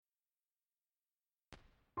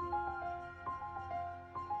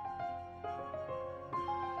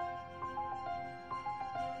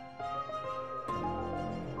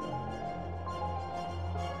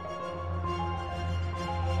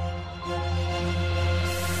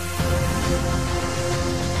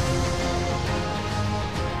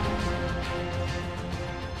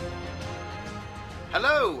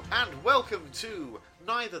welcome to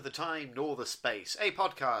Neither the Time Nor the Space, a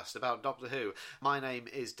podcast about Doctor Who. My name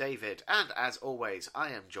is David, and as always,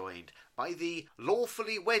 I am joined by the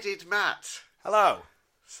lawfully wedded Matt. Hello.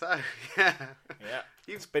 So, yeah. Yeah,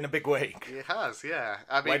 it's been a big week. It has, yeah.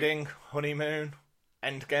 I mean, Wedding, honeymoon,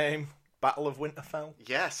 Endgame, Battle of Winterfell.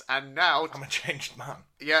 yes, and now... I'm a changed man.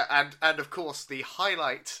 Yeah, and of course, the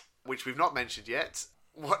highlight, which we've not mentioned yet,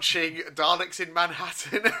 watching Daleks in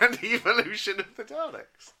Manhattan and Evolution of the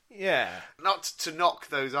Daleks. Yeah. Not to knock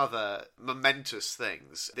those other momentous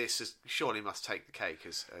things, this surely must take the cake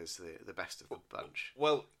as the best of the bunch.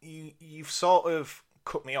 Well, you've sort of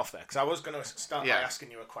cut me off there, because I was going to start by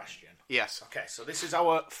asking you a question. Yes. Okay, so this is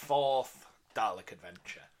our fourth Dalek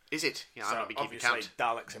adventure. Is it? Yeah, So I'm not be keeping obviously, count.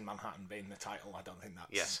 Daleks in Manhattan being the title, I don't think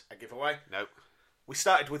that's a giveaway. Nope. We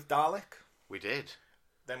started with Dalek, We did.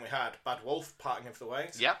 then we had Bad Wolf, Parting of the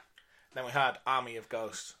Ways. Yep. Then we had Army of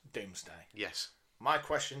Ghosts, Doomsday. Yes. My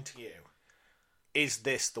question to you, is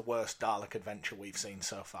this the worst Dalek adventure we've seen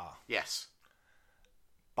so far? Yes.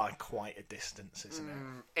 By quite a distance, isn't it?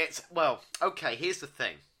 It's, well, okay, here's the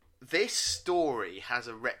thing. This story has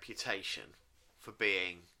a reputation for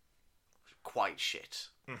being quite shit.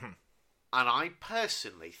 Mm-hmm. And I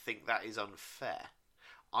personally think that is unfair.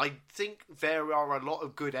 I think there are a lot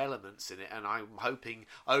of good elements in it, and I'm hoping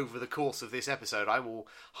over the course of this episode I will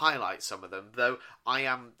highlight some of them, though I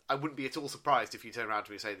wouldn't be at all surprised if you turn around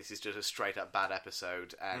to me and say this is just a straight up bad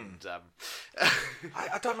episode, and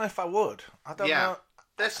I don't know if I would. I don't know.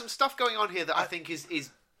 There's some stuff going on here that I think is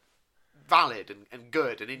valid and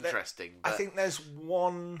good and interesting. I think there's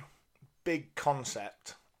one big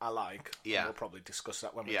concept I like. Yeah. And we'll probably discuss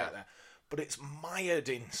that when we get there. But it's mired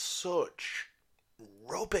in such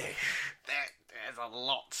rubbish. There's a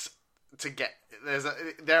lot to get.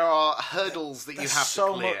 There are hurdles that you have to clear.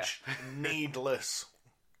 So much needless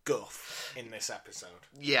guff in this episode.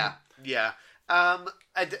 Yeah. And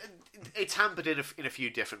it's hampered in a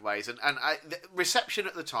few different ways, and the reception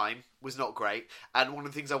at the time was not great. And one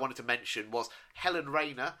of the things I wanted to mention was Helen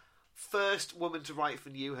Rayner, first woman to write for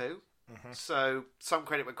New Who. Mm-hmm. So some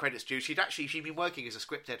credit when credit's due. She'd been working as a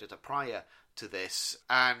script editor prior to this,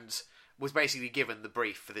 and was basically given the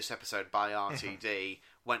brief for this episode by RTD.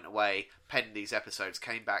 Went away, penned these episodes,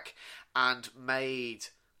 came back, and made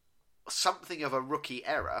something of a rookie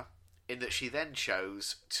error in that she then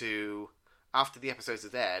chose to, after the episodes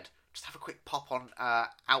had aired, just have a quick pop on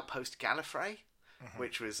Outpost Gallifrey,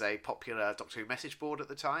 which was a popular Doctor Who message board at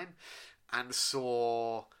the time, and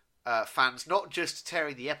saw fans not just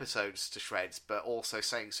tearing the episodes to shreds, but also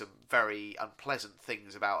saying some very unpleasant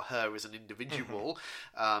things about her as an individual,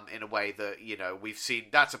 in a way that, we've seen.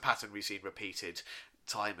 That's a pattern we've seen repeated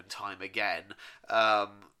time and time again,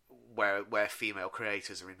 where female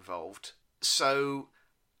creators are involved. So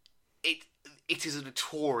it is a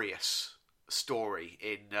notorious story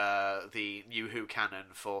in the New Who canon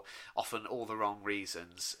for often all the wrong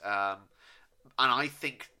reasons, and I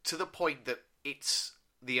think to the point that it's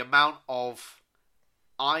the amount of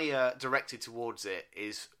ire directed towards it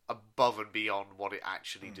is above and beyond what it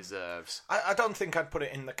actually deserves. I don't think I'd put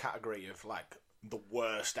it in the category of like the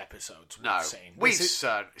worst episodes we've seen. We've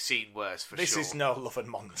seen worse for sure. This is no Love and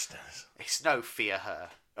Monsters. It's no Fear Her.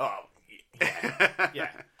 Oh, yeah.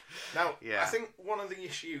 Yeah. Now, Yeah. I think one of the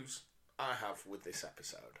issues I have with this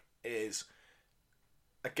episode is,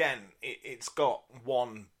 again, it's got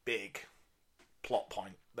one big plot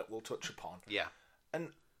point that we'll touch upon. Yeah. And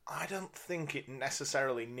I don't think it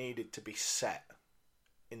necessarily needed to be set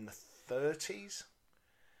in the 30s.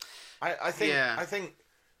 I think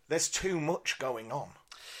there's too much going on.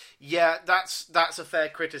 Yeah, that's a fair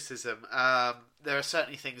criticism. There are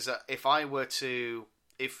certainly things that if you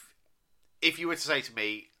were to say to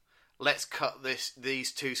me, let's cut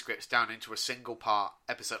these two scripts down into a single part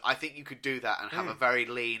episode, I think you could do that and have a very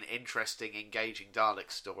lean, interesting, engaging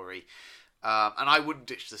Dalek story. And I wouldn't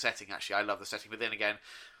ditch the setting, actually. I love the setting. But then again,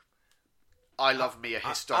 I love me a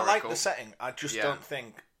historical. I like the setting. I just don't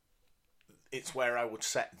think it's where I would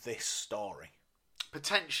set this story.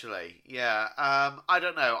 Potentially, yeah. I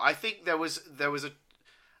don't know. I think there was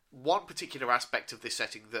one particular aspect of this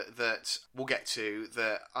setting that we'll get to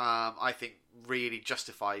that I think really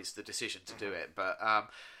justifies the decision to do it. But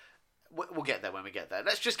we'll get there when we get there.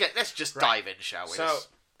 Let's just dive in, shall we? So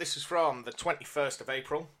this is from the 21st of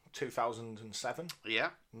April, 2007. Yeah.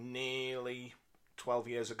 Nearly 12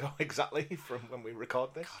 years ago, exactly, from when we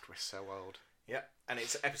record this. God, we're so old. Yeah, and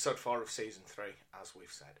it's episode 4 of season 3, as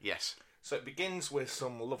we've said. Yes. So it begins with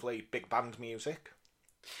some lovely big band music.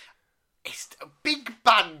 It's big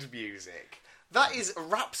band music. That is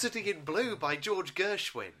Rhapsody in Blue by George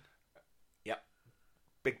Gershwin. Yep.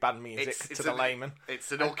 Big band music to the layman.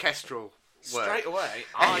 It's an orchestral Straight away,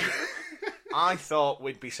 I thought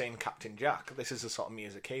we'd be seeing Captain Jack. This is the sort of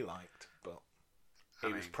music he liked, but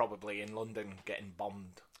he was probably in London getting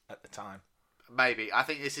bombed at the time. Maybe. I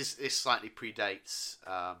think this slightly predates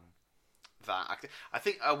that. I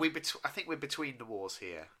think we're between the wars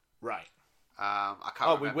here. Right. I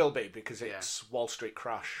can't remember. We will be, because it's Wall Street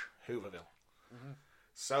Crash, Hooverville. Mm-hmm.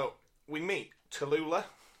 So we meet Tallulah.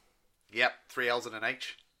 Yep, 3 L's and an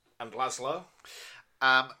H. And Laszlo.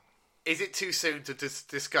 Is it too soon to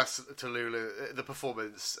discuss Tallulah, the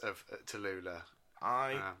performance of Tallulah?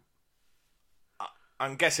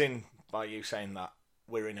 I'm guessing by you saying that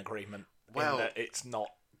we're in agreement. Well, in that it's not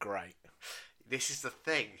great. This is the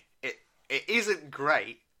thing. It isn't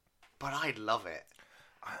great, but I love it.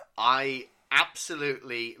 I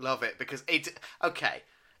absolutely love it because it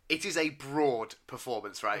is a broad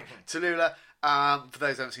performance, right? Mm-hmm. Tallulah, for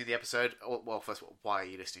those who haven't seen the episode, well, first of all, why are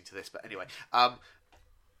you listening to this? But anyway,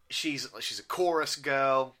 she's a chorus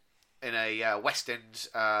girl in a West End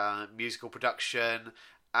musical production,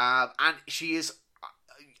 and she is.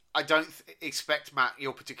 I don't expect, Matt,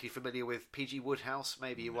 you're particularly familiar with P.G. Wodehouse.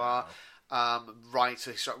 Maybe you are. Wrote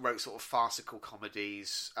sort of farcical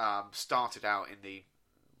comedies. Started out in the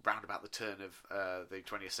round about the turn of the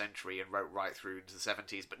 20th century and wrote right through into the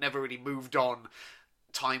 70s, but never really moved on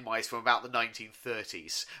time-wise from about the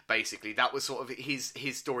 1930s. Basically, that was sort of his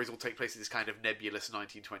stories all take place in this kind of nebulous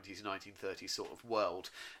 1920s, 1930s sort of world.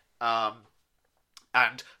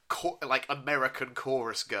 And American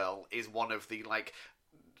Chorus Girl is one of the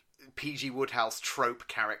P.G. Wodehouse trope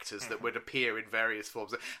characters that would appear in various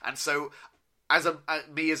forms, and so as a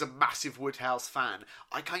massive Wodehouse fan,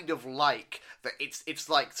 I kind of like that. It's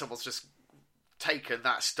like someone's just taken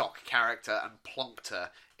that stock character and plonked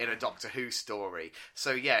her in a Doctor Who story.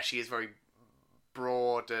 So yeah, she is very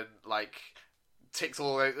broad and ticks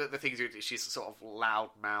all the things. She's sort of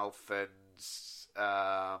loudmouth and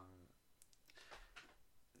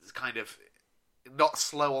kind of not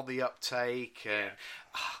slow on the uptake, and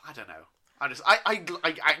I don't know. I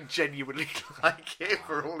genuinely like it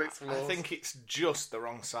for all its flaws. I think it's just the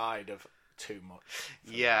wrong side of too much.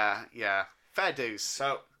 Yeah. Fair dues.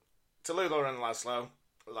 So, Tallulah and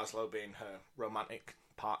Laszlo being her romantic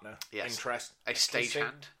partner, interest, a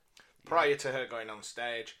stagehand. Prior to her going on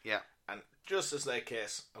stage, yeah, and just as they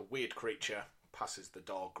kiss, a weird creature passes the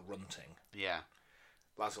door grunting. Yeah,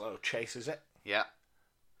 Laszlo chases it. Yeah.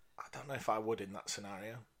 I don't know if I would in that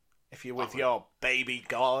scenario. If you're with your baby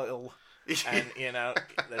Goyle, and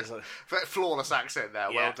there's a flawless accent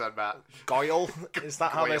there. Well done, Matt. Goyle, is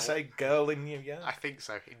that how they say girl in New York? I think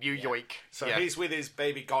so. In New York. So he's with his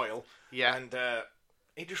baby Goyle. Yeah, and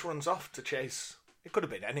he just runs off to chase. It could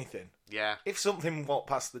have been anything. Yeah. If something walked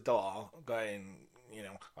past the door, going, you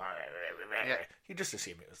just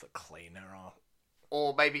assume it was the cleaner,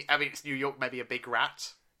 or maybe it's New York. Maybe a big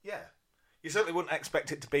rat. Yeah. You certainly wouldn't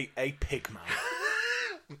expect it to be a pig man.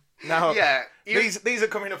 Now, these are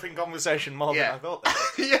coming up in conversation more than I thought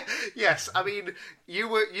they were. Yes. I mean,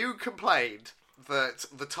 you complained that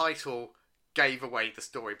the title gave away the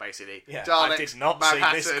story, basically. Yeah, Daleks, I did not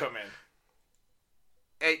Manhattan. see this coming.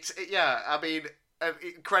 I mean,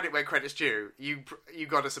 credit where credit's due. You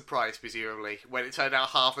got a surprise, presumably, when it turned out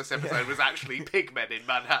half this episode was actually pigmen in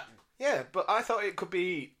Manhattan. Yeah, but I thought it could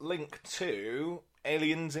be linked to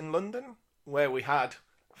Aliens in London, where we had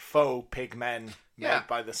faux pigmen made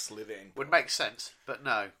by the Slithin. Would make sense, but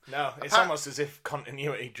no. No, it's almost as if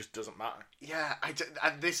continuity just doesn't matter. Yeah,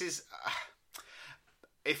 and this is...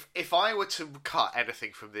 If I were to cut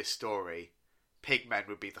anything from this story, pigmen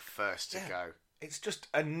would be the first to go. It's just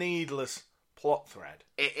a needless plot thread.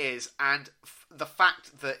 It is, and the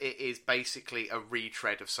fact that it is basically a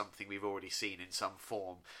retread of something we've already seen in some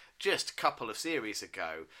form just a couple of series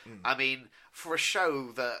ago. I mean, for a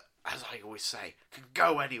show that, as I always say, can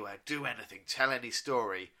go anywhere, do anything, tell any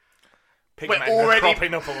story. Pigmen are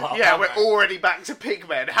cropping up a lot. Yeah, we're already back to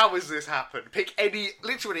pigmen. How has this happened? Pick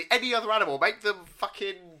literally any other animal. Make them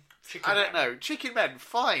fucking... Chicken men,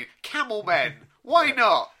 fine. Camel men, why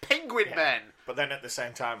not? Penguin men. But then at the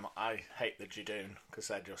same time, I hate the Judoon, because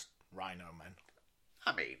they're just rhino men.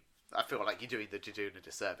 I mean, I feel like you're doing the Judoon a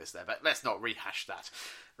disservice there, but let's not rehash that.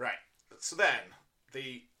 Right. So then,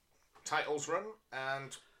 the titles run,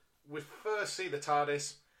 and we first see the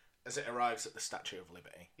TARDIS as it arrives at the Statue of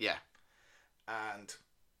Liberty. Yeah. And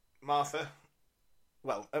Martha...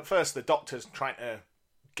 Well, at first the Doctor's trying to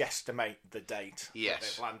guesstimate the date that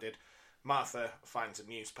they've landed. Martha finds a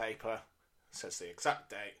newspaper, says the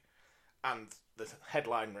exact date, and the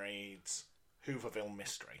headline reads, Hooverville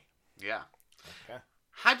Mystery. Yeah. Okay.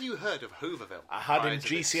 Had you heard of Hooverville? I had in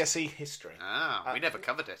GCSE history. We never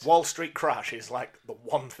covered it. Wall Street Crash is like the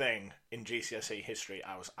one thing in GCSE history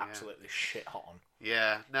I was absolutely shit hot on.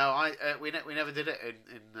 Yeah, no, we never did it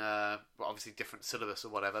in obviously different syllabus or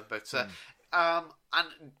whatever. But and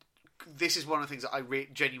this is one of the things that I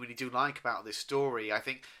genuinely do like about this story. I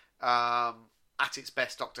think at its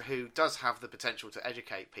best, Doctor Who does have the potential to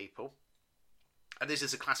educate people, and this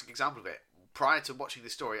is a classic example of it. Prior to watching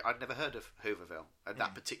this story, I'd never heard of Hooverville and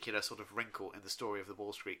that particular sort of wrinkle in the story of the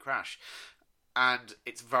Wall Street Crash. And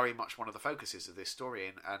it's very much one of the focuses of this story,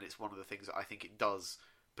 and it's one of the things that I think it does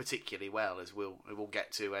particularly well, as we'll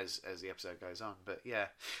get to as the episode goes on. But yeah,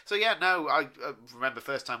 so yeah, no, I remember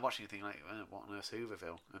first time watching anything like, what on earth's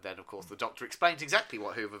Hooverville? And then of course the Doctor explains exactly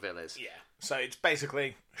what Hooverville is. Yeah, so it's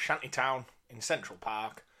basically shantytown in Central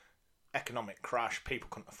Park, economic crash, people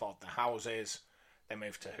couldn't afford their houses, they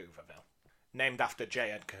moved to Hooverville. Named after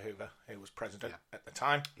J. Edgar Hoover, who was president at the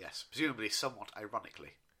time. Yes, presumably somewhat ironically.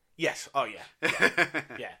 Yes, oh yeah.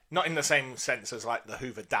 Yeah. Not in the same sense as like the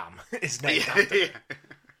Hoover Dam is named after.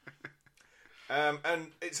 Yeah. And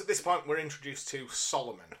it's at this point we're introduced to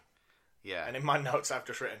Solomon. Yeah. And in my notes I've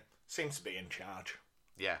just written, seems to be in charge.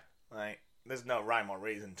 Yeah. Like, there's no rhyme or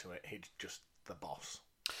reason to it, he's just the boss.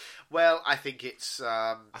 Well, I think it's...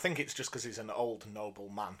 I think it's just because he's an old, noble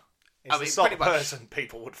man. It's the sort of person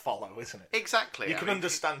people would follow, isn't it? Exactly. You can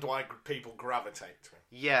understand why people gravitate to him.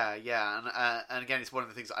 Yeah, and again, it's one of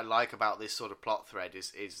the things that I like about this sort of plot thread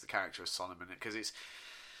is the character of Solomon, because it's...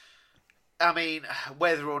 I mean,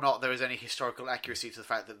 whether or not there is any historical accuracy to the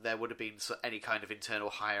fact that there would have been any kind of internal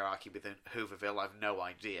hierarchy within Hooverville, I've no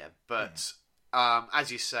idea. But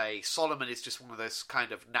as you say, Solomon is just one of those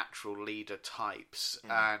kind of natural leader types,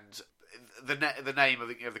 and... The name of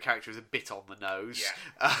the character is a bit on the nose,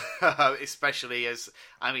 especially as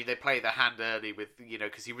they play their hand early with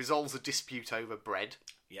because he resolves a dispute over bread,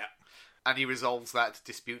 and he resolves that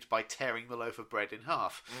dispute by tearing the loaf of bread in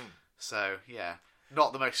half. So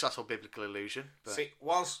not the most subtle biblical allusion. But... See,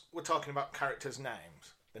 whilst we're talking about characters'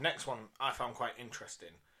 names, the next one I found quite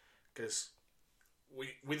interesting because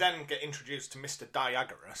we then get introduced to Mr.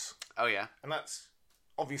 Diagoras. Oh yeah, and that's.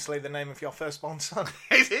 Obviously, the name of your firstborn son.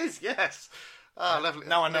 It is, yes. Lovely.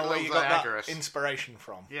 Now I know where you got that inspiration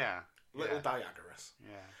from. Yeah. Little Diagoras.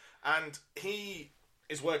 Yeah. And he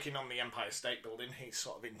is working on the Empire State Building. He's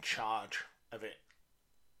sort of in charge of it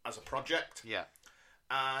as a project. Yeah.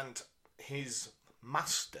 And his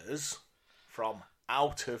masters from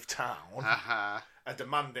out of town are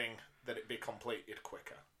demanding that it be completed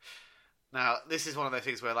quicker. Now, this is one of those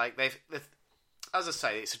things where, like, they've as I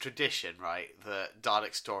say, it's a tradition, right, that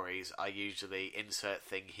Dalek stories are usually insert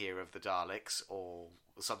thing here of the Daleks or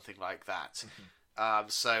something like that.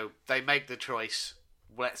 So they make the choice,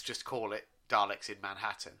 let's just call it Daleks in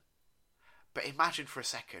Manhattan. But imagine for a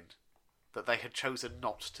second that they had chosen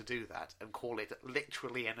not to do that and call it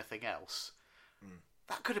literally anything else.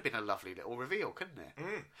 That could have been a lovely little reveal, couldn't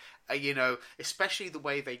it? Especially the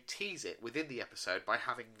way they tease it within the episode by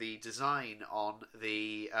having the design on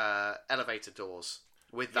the elevator doors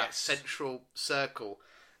with that central circle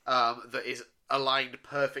that is aligned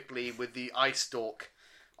perfectly with the eye stalk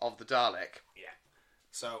of the Dalek. Yeah.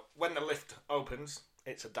 So when the lift opens,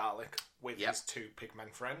 it's a Dalek with his two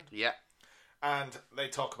pigmen friend. Yeah. And they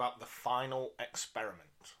talk about the final experiment.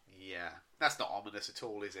 Yeah. That's not ominous at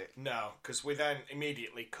all, is it? No, because we then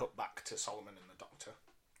immediately cut back to Solomon and the Doctor.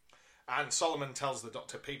 And Solomon tells the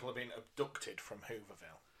Doctor people have been abducted from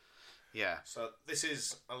Hooverville. Yeah. So this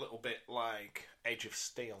is a little bit like Age of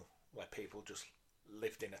Steel, where people just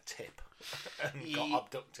lived in a tip and got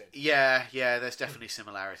abducted. Yeah, there's definitely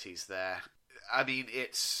similarities there. I mean,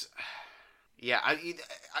 it's... Yeah,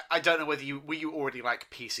 I don't know whether were you already like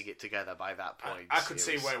piecing it together by that point. I could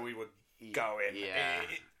see where we would go in. Yeah.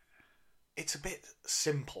 It's a bit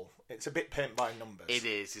simple. It's a bit paint by numbers. It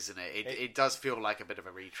is, isn't it? It does feel like a bit of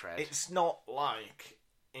a retread. It's not like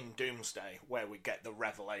in Doomsday where we get the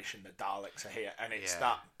revelation that Daleks are here and it's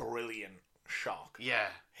that brilliant shock. Yeah.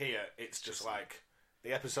 Here, it's just like...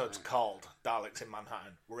 The episode's called Daleks in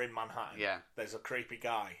Manhattan. We're in Manhattan. Yeah. There's a creepy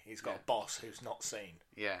guy. He's got a boss who's not seen.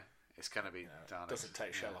 Yeah. It's going to be Daleks. It doesn't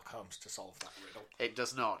take Sherlock Holmes to solve that riddle. It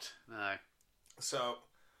does not. No. So,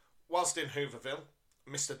 whilst in Hooverville,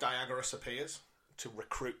 Mr. Diagoras appears to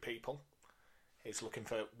recruit people. He's looking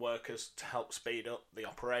for workers to help speed up the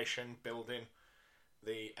operation, building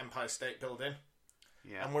the Empire State Building.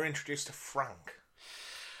 Yeah. And we're introduced to Frank.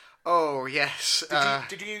 Oh, yes.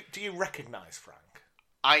 Do you recognise Frank?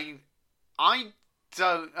 I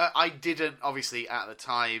don't. I didn't, obviously, at the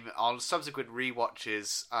time. On subsequent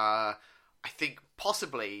rewatches, I think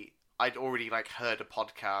possibly I'd already heard a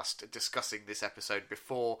podcast discussing this episode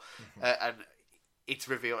before, and it's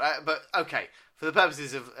revealed. But okay, for the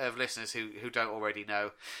purposes of listeners who don't already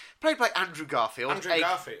know, played by Andrew Garfield,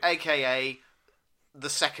 aka the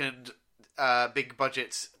second big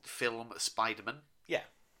budget film Spider-Man. Yeah.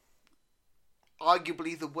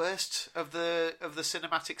 Arguably the worst of the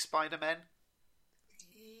cinematic Spider-Men.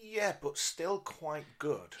 Yeah, but still quite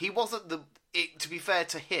good. He wasn't to be fair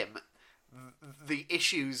to him, the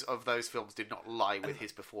issues of those films did not lie with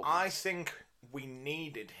his performance. I think we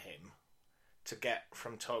needed him to get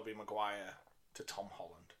from Tobey Maguire to Tom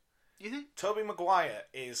Holland. You think? Tobey Maguire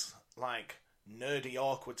is nerdy,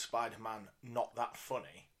 awkward Spider-Man, not that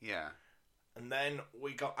funny. Yeah. And then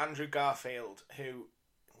we got Andrew Garfield, who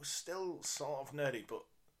was still sort of nerdy, but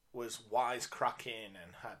was wisecracking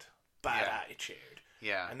and had bad attitude.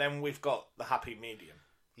 Yeah. And then we've got the happy medium.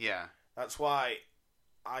 Yeah. That's why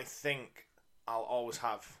I think I'll always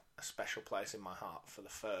have a special place in my heart for the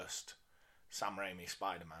first Sam Raimi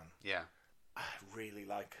Spider-Man. Yeah. I really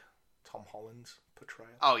like Tom Holland's portrayal.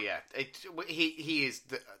 Oh, yeah. He is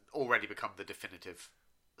already become the definitive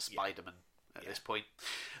Spider-Man at this point.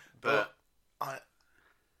 But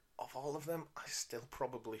of all of them, I still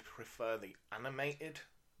probably prefer the animated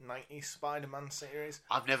 90s Spider-Man series.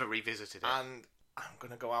 I've never revisited it. And I'm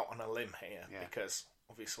going to go out on a limb here because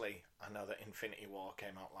obviously I know that Infinity War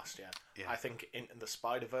came out last year. Yeah. I think Into the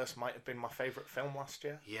Spider-Verse might have been my favourite film last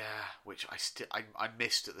year. Yeah, which I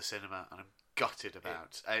missed at the cinema and I'm gutted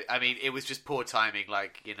about. I mean, it was just poor timing.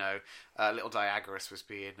 Little Diagoras was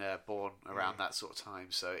being born around that sort of time,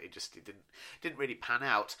 so it didn't really pan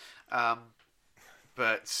out.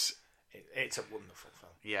 But it's a wonderful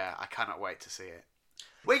film. Yeah, I cannot wait to see it.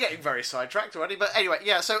 We're getting very sidetracked already, but anyway,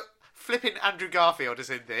 yeah. So flipping Andrew Garfield is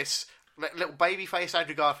in this. Little baby-faced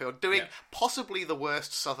Andrew Garfield doing possibly the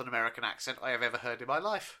worst Southern American accent I have ever heard in my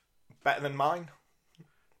life. Better than mine.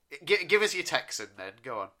 Give us your Texan then.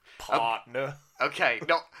 Go on. Partner. Okay,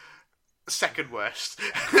 not second worst.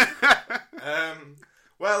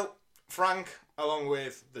 Well, Frank, along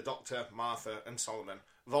with the Doctor, Martha, and Solomon,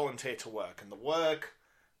 volunteer to work, and the work.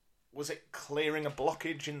 Was it clearing a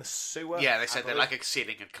blockage in the sewer? Yeah, they said that a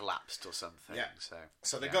ceiling had collapsed or something. Yeah.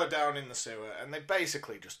 So they go down in the sewer and they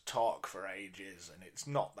basically just talk for ages and it's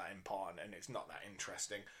not that important and it's not that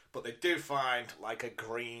interesting. But they do find a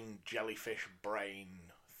green jellyfish brain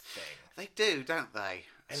thing. They do, don't they?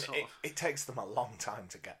 And it takes them a long time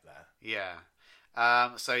to get there. Yeah.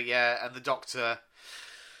 And the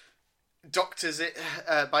doctors it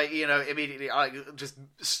by immediately just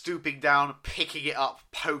stooping down, picking it up,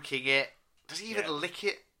 poking it. Does he even lick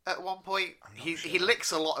it at one point? He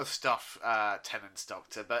licks a lot of stuff, Tennant's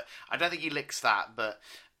Doctor, but I don't think he licks that. But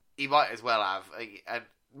he might as well have. And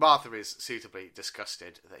Martha is suitably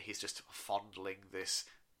disgusted that he's just fondling this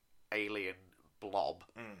alien blob.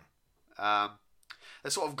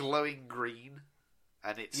 They're sort of glowing green,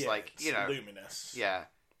 and it's luminous. Yeah,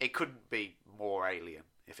 it couldn't be more alien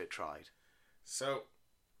if it tried. So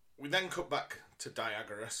we then cut back to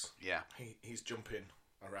Diagoras. Yeah. He's jumping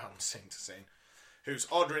around scene to scene. Who's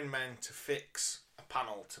ordering men to fix a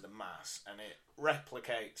panel to the mast, and it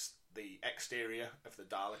replicates the exterior of the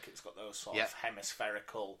Dalek. It's got those sort of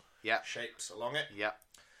hemispherical shapes along it. Yeah.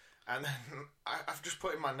 And then I've just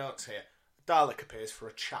put in my notes here, Dalek appears for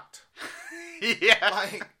a chat. Yeah.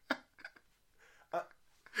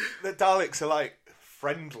 The Daleks are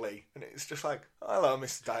friendly, and it's just hello,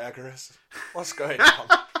 Mr. Diagoras. What's going on?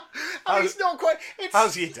 It's not quite.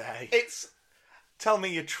 How's your day? Tell me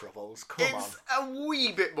your troubles. Come on. It's a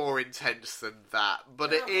wee bit more intense than that,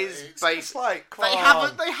 but it is based. They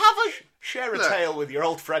haven't. Share a Look. tale with your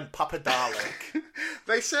old friend Papa Dalek.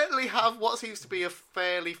 They certainly have what seems to be a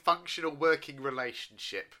fairly functional working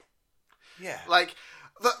relationship. Yeah.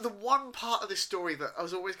 The one part of this story that I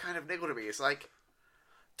was always kind of niggled at me is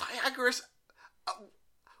Diagoras.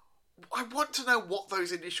 I want to know what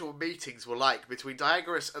those initial meetings were like between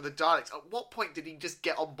Diagoras and the Daleks. At what point did he just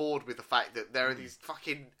get on board with the fact that there are these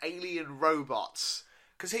fucking alien robots?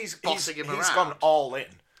 Because he's around. Gone all in.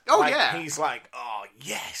 Oh yeah, he's oh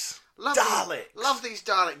yes, Daleks. Love these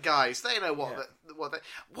Dalek guys. They know what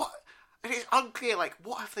and it's unclear.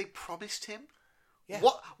 What have they promised him? Yeah.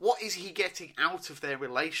 What is he getting out of their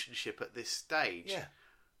relationship at this stage? Yeah.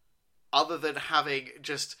 Other than having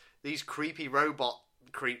just these creepy robot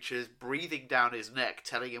creatures breathing down his neck,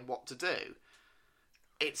 telling him what to do.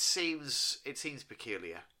 It seems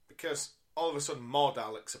peculiar. Because all of a sudden more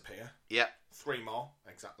Daleks appear. Yeah. 3 more,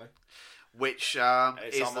 exactly. Which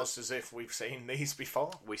it's almost as if we've seen these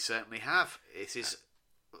before. We certainly have. It is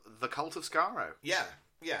the Cult of Skaro. Yeah,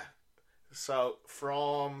 yeah. So,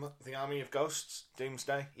 from the Army of Ghosts,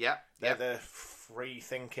 Doomsday. Yeah. They're the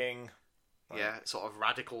free-thinking... Yeah, sort of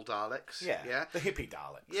radical Daleks. Yeah. The hippie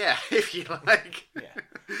Daleks. Yeah, if you like. Yeah.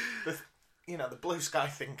 The blue sky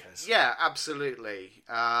thinkers. Yeah, absolutely.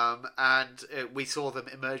 And we saw them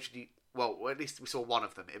well, at least we saw one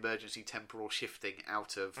of them, emergency temporal shifting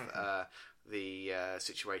out of the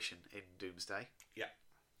situation in Doomsday. Yeah.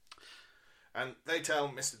 And they tell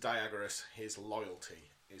Mr. Diagoras his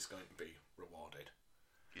loyalty is going to be rewarded.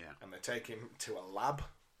 Yeah. And they take him to a lab.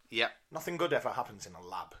 Yeah. Nothing good ever happens in a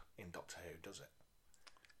lab in Doctor Who, does it?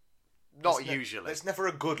 Not usually. There's never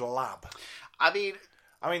a good lab. I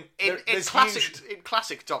mean, in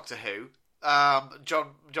classic Doctor Who,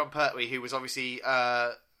 John Pertwee, who was obviously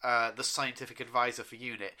the scientific advisor for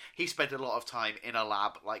UNIT, he spent a lot of time in a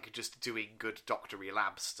lab, like just doing good doctory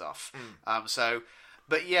lab stuff.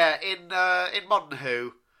 But yeah, in modern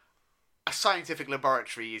Who, a scientific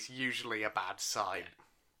laboratory is usually a bad sign.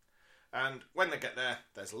 And when they get there,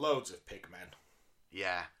 there's loads of pigmen.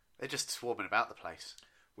 Yeah, they're just swarming about the place.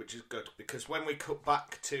 Which is good, because when we cut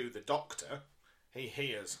back to the Doctor, he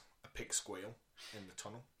hears a pig squeal in the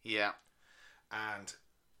tunnel. Yeah. And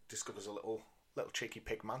discovers a little cheeky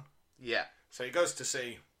pig man. Yeah. So he goes to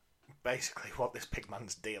see basically what this pig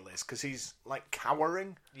man's deal is, because he's like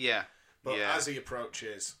cowering. Yeah. But as he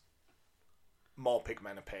approaches, more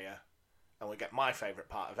pigmen appear, and we get my favourite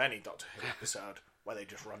part of any Doctor Who episode, where they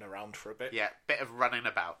just run around for a bit. Yeah, bit of running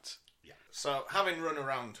about. Yeah. So, having run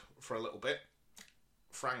around for a little bit,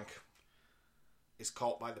 Frank is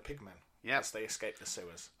caught by the pigmen as they escape the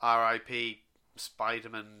sewers. R.I.P.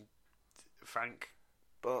 Spider-Man Frank.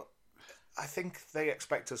 But I think they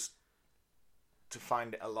expect us to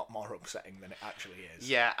find it a lot more upsetting than it actually is.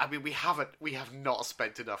 Yeah, I mean, we have not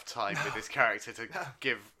spent enough time with this character to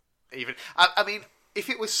give even... I mean, if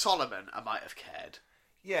it was Solomon, I might have cared.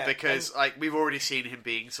 Yeah. Because we've already seen him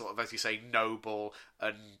being sort of, as you say, noble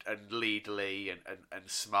and leaderly and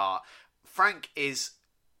smart. Frank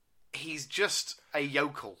he's just a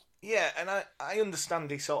yokel. Yeah, and I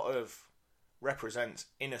understand he sort of represents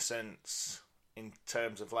innocence in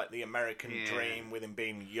terms of like the American dream with him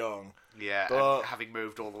being young. Yeah, but, and having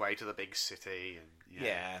moved all the way to the big city. And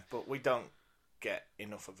yeah, but we don't get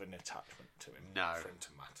enough of an attachment to him for him to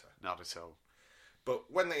matter. Not at all.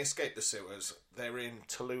 But when they escape the sewers, they're in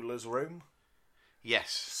Tallulah's room.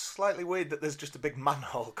 Yes. Slightly weird that there's just a big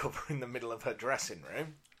manhole cover in the middle of her dressing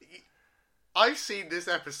room. I've seen this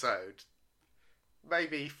episode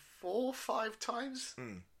maybe 4 or 5 times.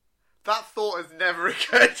 That thought has never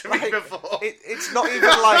occurred to me before. It's not even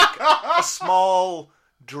like a small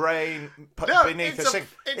drain beneath a sink.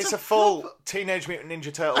 It's a full Teenage Mutant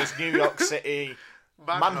Ninja Turtles New York City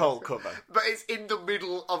manhole cover. But it's in the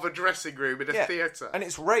middle of a dressing room in a theatre. And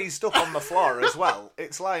it's raised up on the floor as well.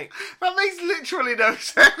 It's like... That makes literally no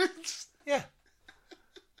sense. Yeah.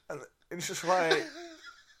 And it's just like...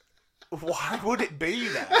 Why would it be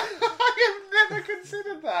there? I have never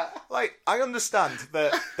considered that. Like, I understand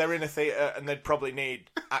that they're in a theatre and they'd probably need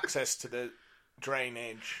access to the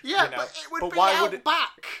drainage. Yeah, but it would be out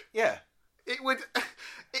back. Yeah. It would...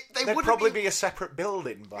 There'd probably be a separate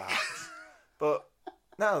building, perhaps. But,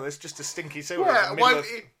 no, there's just a stinky sewer in the middle of...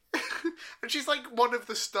 And she's like one of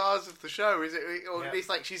the stars of the show, is it? Or at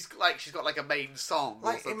least she's got like a main song.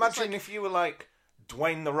 Like, imagine if you were like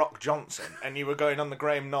Dwayne The Rock Johnson and you were going on the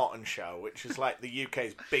Graham Norton show, which is like the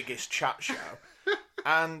UK's biggest chat show,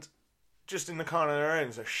 and just in the corner of the room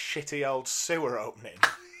is a shitty old sewer opening.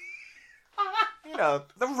 You know,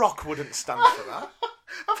 The Rock wouldn't stand for that.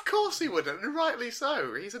 Of course he wouldn't, and rightly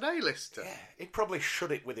so. He's an A-lister. Yeah, he'd probably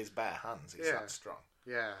shut it with his bare hands. He's that strong.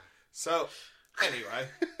 Yeah. So, anyway,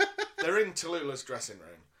 they're in Tallulah's dressing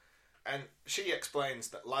room, and she explains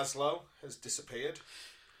that Laszlo has disappeared.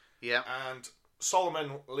 Yeah. And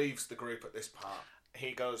Solomon leaves the group at this part.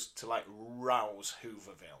 He goes to rouse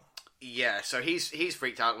Hooverville. Yeah, so he's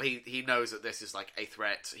freaked out. He knows that this is like a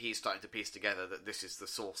threat. He's starting to piece together that this is the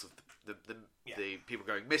source of the people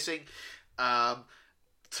going missing.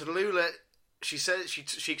 Tallulah, she says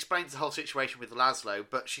she explains the whole situation with Laszlo,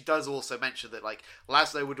 but she does also mention that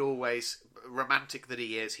Laszlo would always, romantic that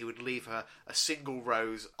he is, he would leave her a single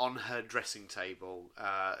rose on her dressing table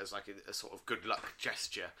as like a sort of good luck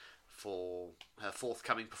gesture for her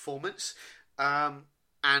forthcoming performance.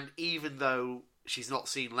 And even though she's not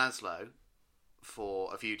seen Laszlo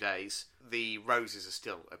for a few days, the roses are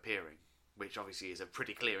still appearing, which obviously is a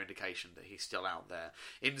pretty clear indication that he's still out there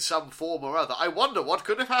in some form or other. I wonder what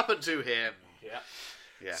could have happened to him.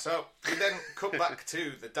 Yeah. So we then cut back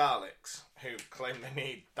to the Daleks, who claim they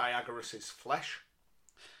need Diagoras' flesh.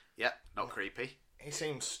 Yeah, not creepy. He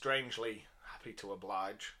seems strangely happy to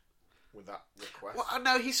oblige. with that request. Well,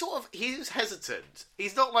 no, he's hesitant.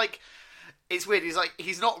 He's not like, it's weird.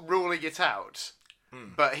 He's not ruling it out,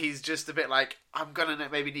 but he's just a bit like, I'm gonna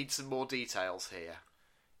maybe need some more details here.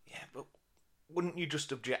 Yeah, but wouldn't you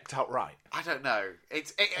just object outright? I don't know.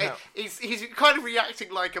 He's kind of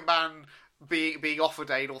reacting like a man being offered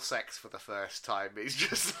anal sex for the first time. It's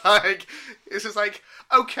just like,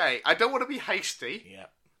 okay, I don't want to be hasty. Yeah.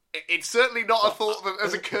 It's certainly not a thought that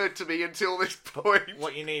has occurred to me until this point.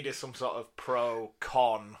 What you need is some sort of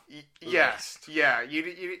pro-con list. list. Yeah.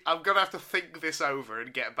 I'm going to have to think this over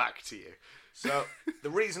and get back to you. So, the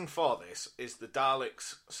reason for this is the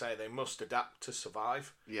Daleks say they must adapt to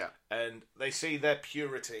survive. Yeah. And they see their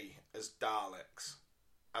purity as Daleks,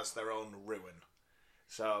 as their own ruin.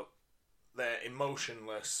 So, their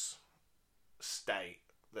emotionless state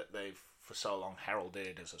that they've for so long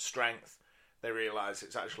heralded as a strength, they realise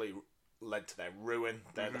it's actually led to their ruin.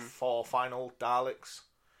 They're the 4 final Daleks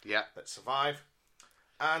that survive.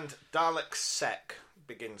 And Dalek Sec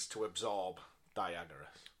begins to absorb Diagoras.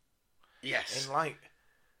 Yes. In I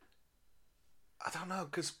don't know,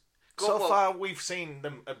 because far we've seen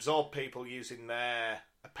them absorb people using their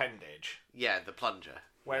appendage. Yeah, the plunger.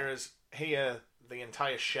 Whereas here, the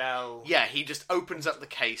entire shell... Yeah, he just opens up the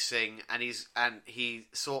casing and he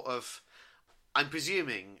sort of... I'm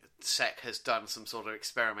presuming Sec has done some sort of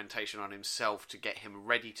experimentation on himself to get him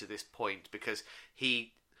ready to this point, because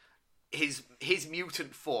his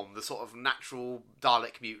mutant form, the sort of natural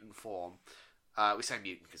Dalek mutant form, we say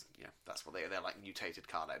mutant because that's what they're like, mutated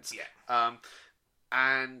Kaleds. Yeah.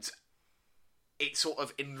 And it sort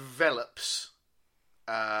of envelops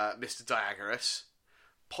Mr. Diagoras,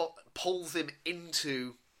 pulls him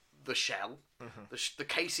into the shell. Mm-hmm. The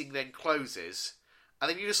casing then closes, and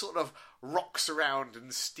then he just sort of rocks around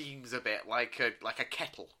and steams a bit like a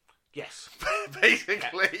kettle. Yes.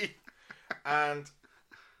 Basically. Yeah. And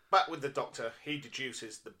back with the Doctor, he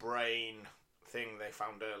deduces the brain thing they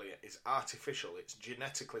found earlier is artificial. It's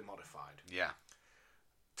genetically modified. Yeah.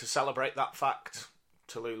 To celebrate that fact,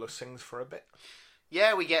 Tallulah sings for a bit.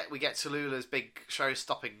 Yeah, we get Tallulah's big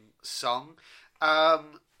show-stopping song.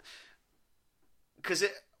 Because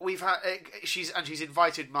she's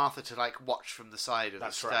invited Martha to like watch from the side of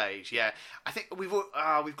the stage. Right. Yeah, I think we've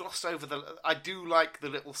glossed over I do like the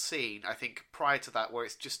little scene, I think, prior to that, where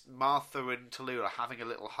it's just Martha and Tallulah having a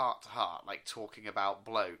little heart to heart, like talking about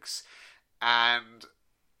blokes, and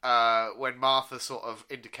when Martha sort of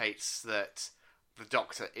indicates that the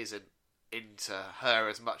Doctor isn't into her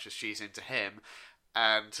as much as she's into him,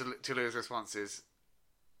 and Tallulah's response is,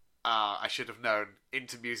 I should have known.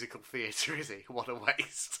 Into musical theatre, is he? What a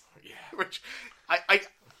waste. Yeah. Which,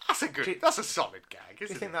 that's a solid gag, isn't it?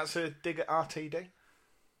 Do you think that's a dig at RTD?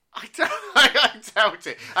 I doubt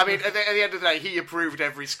it. I mean, at the end of the day, he approved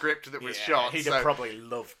every script that was shot. He'd have probably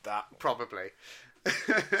loved that. Probably.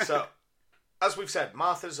 So, as we've said,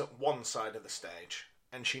 Martha's at one side of the stage,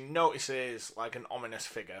 and she notices like an ominous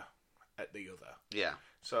figure at the other. Yeah.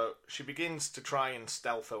 So she begins to try and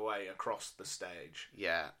stealth her way across the stage.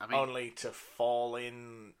 Yeah, I mean, only to fall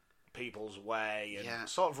in people's way and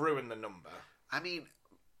sort of ruin the number. I mean,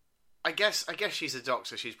 I guess she's a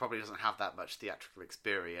Doctor. She probably doesn't have that much theatrical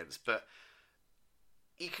experience, but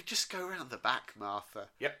you could just go around the back, Martha.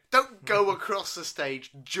 Yep. Don't go across the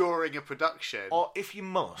stage during a production. Or if you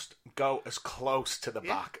must, go as close to the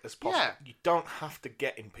back as possible. Yeah. You don't have to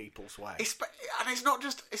get in people's way. And it's not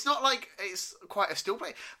like it's quite a still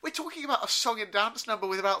play. We're talking about a song and dance number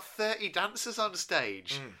with about 30 dancers on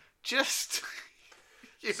stage. Just,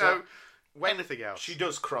 anything else. She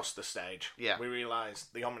does cross the stage. Yeah. We realise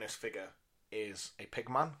the ominous figure is a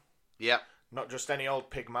pig man. Yeah. Not just any old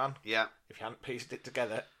pig man. Yeah. If you hadn't pieced it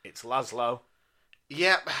together, it's Laszlo.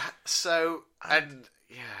 Yep. So, and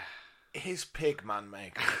his pig man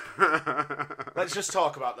makeup. Let's just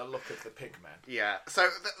talk about the look of the pig man. Yeah. So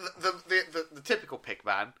the typical pig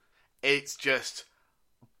man, it's just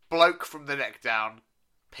bloke from the neck down,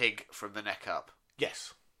 pig from the neck up.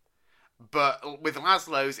 Yes. But with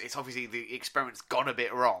Laszlo's, it's obviously the experiment's gone a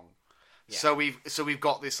bit wrong. Yeah. So we've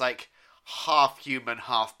got this like half human,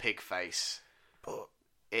 half pig face. But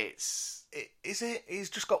is it? He's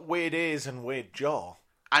just got weird ears and weird jaw,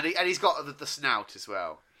 and he's got the snout as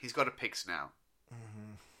well. He's got a pig snout.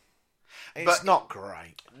 Mm-hmm. It's not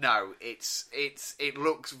great. No, it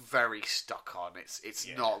looks very stuck on. It's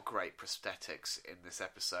not great prosthetics in this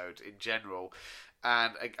episode in general,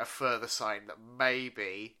 and a further sign that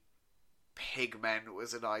maybe Pigmen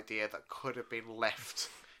was an idea that could have been left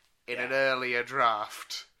in an earlier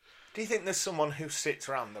draft. Do you think there's someone who sits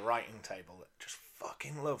around the writing table that just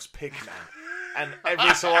fucking loves Pigman, and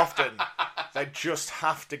every so often they just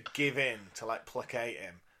have to give in to like placate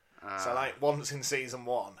him? So, like, once in season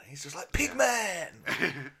 1, he's just like, Pigman!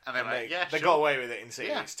 And they're like, they got away with it in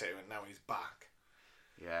series 2, and now he's back.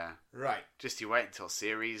 Yeah. Right. Just you wait until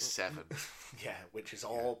series 7. Yeah, which is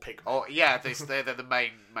all Pigmen. Oh, yeah, they're the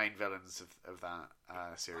main villains of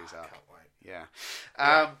that series arc. I can't wait.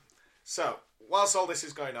 Yeah. So, whilst all this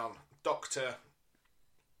is going on, Doctor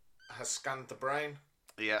has scanned the brain.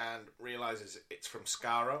 Yeah. And realises it's from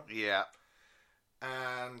Skaro. Yeah.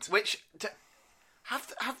 And... Which...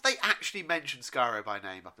 Have they actually mentioned Skaro by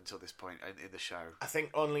name up until this point in the show? I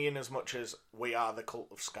think only in as much as we are the cult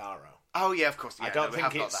of Skaro. Oh, yeah, of course. Yeah, I don't think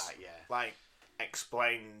we have it's, got that, yeah. like,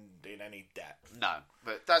 explained in any depth. No,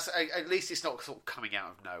 but that's at least it's not sort of coming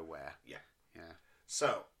out of nowhere. Yeah. Yeah.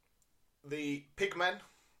 So, the Pigmen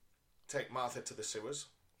take Martha to the sewers.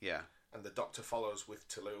 Yeah. And the Doctor follows with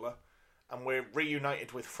Tallulah. And we're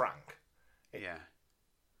reunited with Frank. Yeah.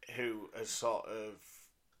 Who has sort of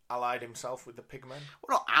allied himself with the Pigmen.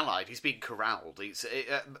 Well, not allied. He's been corralled.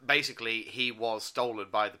 Basically, he was stolen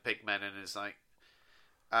by the Pigmen and is like...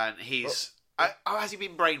 And he's... has he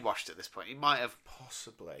been brainwashed at this point? He might have...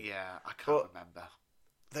 Possibly. Yeah, I can't remember.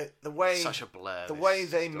 The way... Such a blur. The way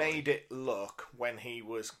they made it look when he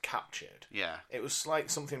was captured. Yeah. It was like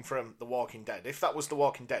something from The Walking Dead. If that was The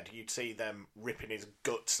Walking Dead, you'd see them ripping his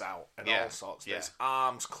guts out and all sorts. There's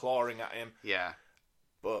arms clawing at him. Yeah.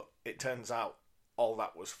 But it turns out all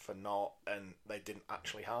that was for naught and they didn't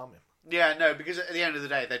actually harm him. Yeah, no, because at the end of the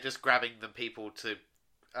day, they're just grabbing the people to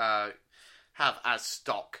have as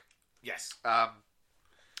stock. Yes.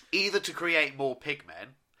 Either to create more Pigmen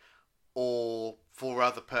or for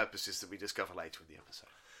other purposes that we discover later in the episode.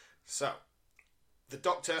 So, the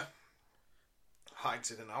Doctor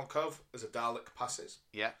hides in an alcove as a Dalek passes.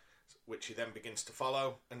 Yeah. Which he then begins to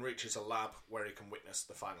follow and reaches a lab where he can witness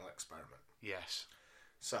the final experiment. Yes.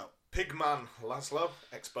 So, Pigman Laszlo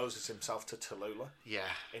exposes himself to Tallulah. Yeah.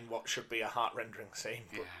 In what should be a heart-rendering scene,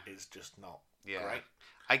 but is just not. Yeah. Great.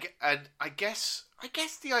 I guess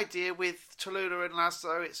the idea with Tallulah and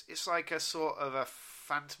Laszlo, it's like a sort of a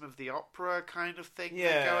Phantom of the Opera kind of thing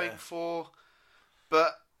they're going for.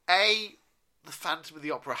 But the Phantom of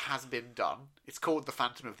the Opera has been done. It's called the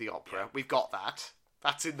Phantom of the Opera. Yeah. We've got that.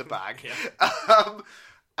 That's in the bag.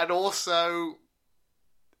 And also,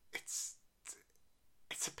 it's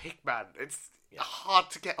a Pigman. It's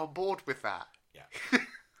hard to get on board with that. Yeah.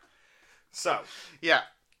 So,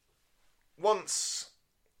 once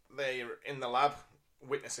they're in the lab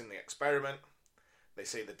witnessing the experiment, they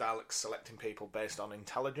see the Daleks selecting people based on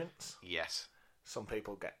intelligence. Yes. Some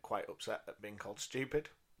people get quite upset at being called stupid.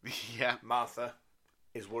 Yeah. Martha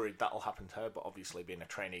is worried that'll happen to her, but obviously being a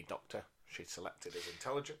trainee doctor, she's selected as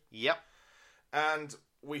intelligent. Yep. And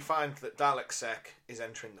we find that Dalek Sec is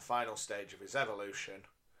entering the final stage of his evolution,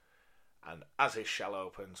 and as his shell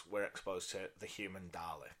opens, we're exposed to the human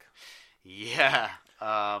Dalek. Yeah.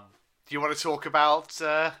 Do you want to talk about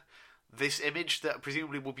this image that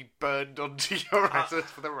presumably will be burned onto your retina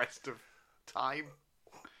for the rest of time?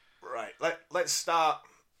 Right. Let's start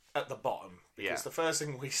at the bottom, because the first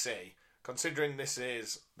thing we see, considering this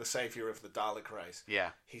is the saviour of the Dalek race,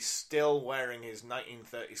 he's still wearing his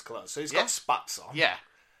 1930s clothes. So he's got spats on. Yeah.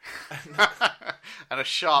 And a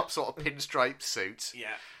sharp sort of pinstripe suit.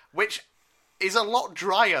 Yeah. Which is a lot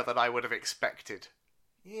drier than I would have expected.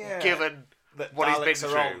 Yeah. Given that what Daleks he's been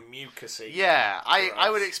are through. all mucusy. Yeah. I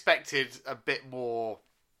would have expected a bit more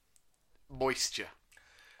moisture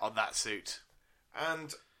on that suit.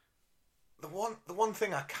 And the one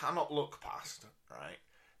thing I cannot look past, right?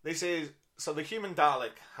 This is... So the human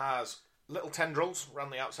Dalek has little tendrils around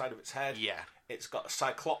the outside of its head. Yeah. It's got a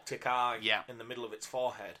cycloptic eye in the middle of its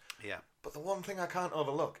forehead. Yeah. But the one thing I can't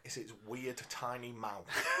overlook is its weird tiny mouth.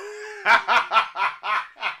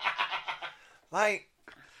 Like,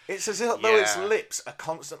 it's as though its lips are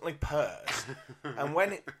constantly pursed. And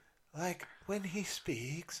when he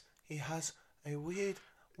speaks, he has a weird,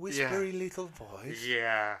 whispery little voice.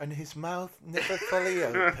 Yeah. And his mouth never fully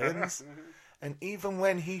opens. And even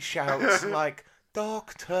when he shouts, like,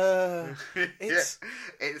 Doctor, it's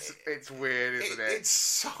weird, isn't it? It's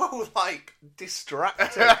so, like,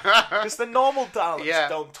 distracting. Because the normal Daleks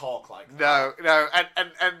don't talk like that. No,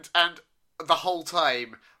 and the whole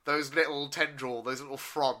time, those little those little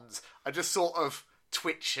fronds are just sort of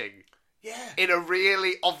twitching. Yeah. In a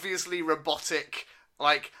really obviously robotic,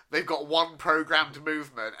 like, they've got one programmed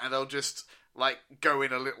movement and they'll just, like, go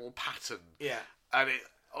in a little pattern. Yeah. And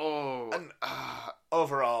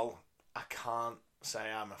overall, I can't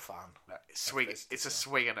say I'm a fan. No, it's a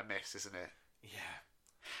swing and a miss, isn't it? Yeah.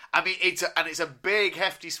 I mean, it's a big,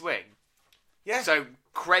 hefty swing. Yeah. So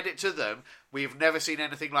credit to them. We've never seen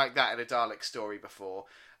anything like that in a Dalek story before.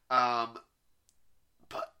 But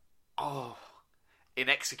in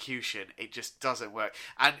execution, it just doesn't work.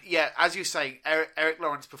 And yeah, as you're saying, Eric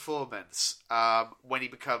Lawrence's performance, when he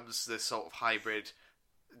becomes the sort of hybrid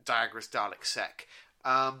Diagorist Dalek Sec,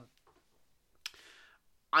 I'm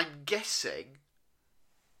guessing,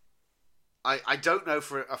 I don't know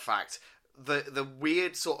for a fact, the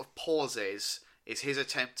weird sort of pauses is his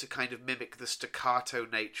attempt to kind of mimic the staccato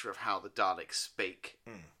nature of how the Daleks speak.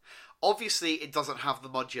 Obviously, it doesn't have the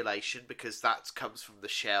modulation because that comes from the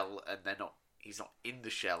shell, and he's not in the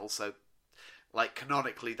shell, so like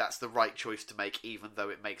canonically that's the right choice to make, even though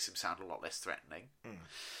it makes him sound a lot less threatening.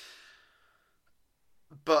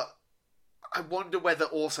 But I wonder whether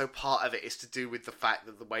also part of it is to do with the fact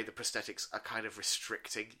that the way the prosthetics are kind of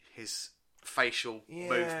restricting his facial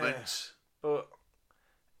movement. But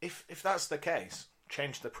if that's the case,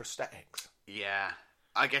 change the prosthetics. Yeah.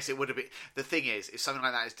 I guess it would have been... The thing is, if something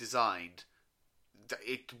like that is designed,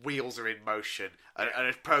 wheels are in motion. And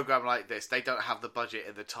a program like this, they don't have the budget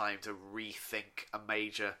and the time to rethink a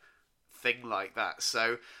major thing like that.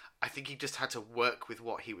 So I think he just had to work with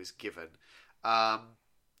what he was given.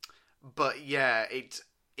 But yeah, it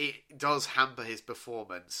does hamper his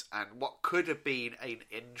performance. And what could have been an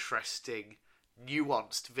interesting,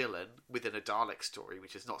 nuanced villain within a Dalek story,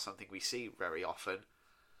 which is not something we see very often,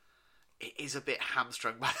 it is a bit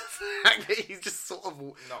hamstrung by the fact that he's just sort of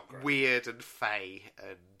weird and fey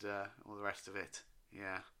and all the rest of it.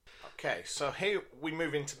 Yeah. Okay, so here we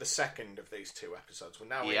move into the second of these two episodes. We're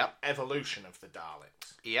now in Evolution of the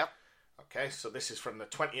Daleks. Yep. Okay, so this is from the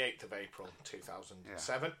 28th of April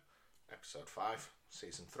 2007, episode 5,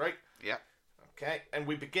 season 3. Yep. Okay, and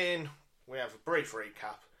we have a brief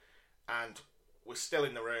recap, and we're still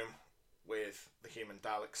in the room with the human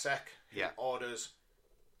Dalek Sec, who orders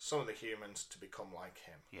some of the humans to become like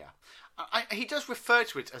him. Yeah. He does refer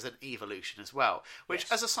to it as an evolution as well,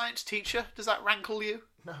 which, as a science teacher, does that rankle you?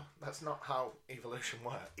 No, that's not how evolution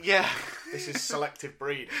works. Yeah. This is selective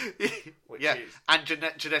breeding. Which is... and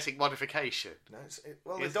genetic modification. No,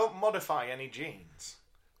 they don't modify any genes.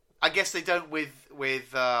 I guess they don't with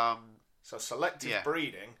So selective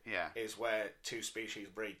breeding is where two species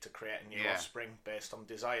breed to create a new offspring based on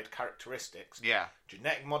desired characteristics. Yeah.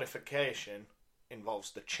 Genetic modification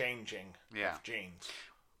involves the changing of genes,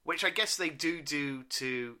 which I guess they do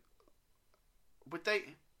to. Would they?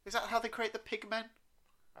 Is that how they create the pigmen?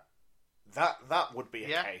 That would be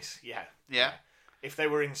a case. Yeah. If they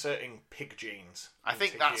were inserting pig genes, I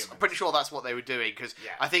think that's. I'm pretty sure that's what they were doing, because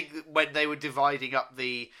I think when they were dividing up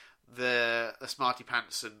the smarty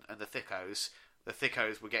pants and the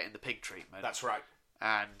thickos were getting the pig treatment. That's right.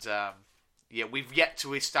 And we've yet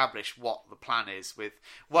to establish what the plan is with...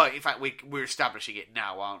 Well, in fact, we're establishing it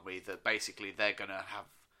now, aren't we? That basically they're going to have...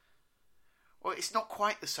 Well, it's not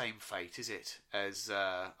quite the same fate, is it? As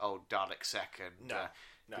old Dalek Sec and... No.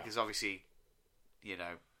 Because obviously,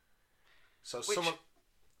 So someone...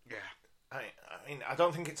 Yeah. I mean, I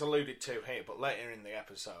don't think it's alluded to here, but later in the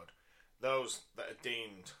episode, those that are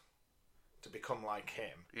deemed to become like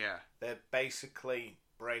him, they're basically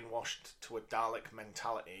brainwashed to a Dalek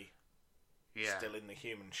mentality... still in the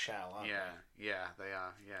human shell, aren't they? Yeah, they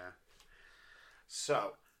are,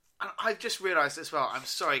 So... And I've just realised as well, I'm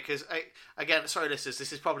sorry, because, again, sorry listeners,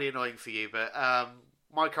 this is probably annoying for you, but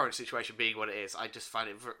my current situation being what it is, I just find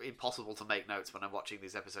it impossible to make notes when I'm watching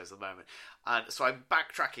these episodes at the moment. And so I'm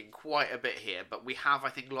backtracking quite a bit here, but we have, I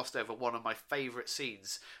think, glossed over one of my favourite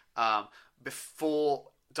scenes before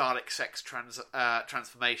Dalek Sec's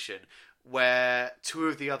transformation, where two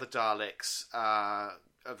of the other Daleks...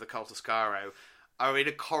 of the Cult of Skaro are in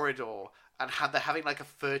a corridor and they're having like a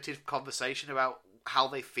furtive conversation about how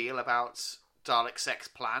they feel about Dalek Sec's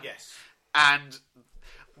plan. Yes. And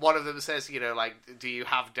one of them says, do you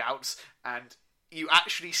have doubts? And you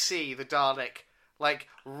actually see the Dalek like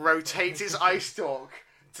rotate his eye stalk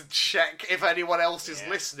to check if anyone else is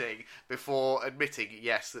listening before admitting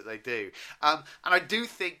yes that they do. And I do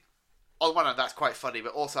think, on one hand, that's quite funny,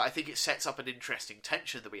 but also I think it sets up an interesting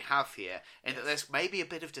tension that we have here, in that there's maybe a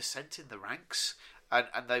bit of dissent in the ranks, and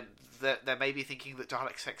they're maybe thinking that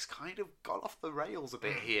Dalek Sec's kind of got off the rails a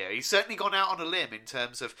bit here. He's certainly gone out on a limb in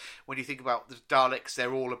terms of, when you think about the Daleks,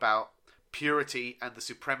 they're all about purity and the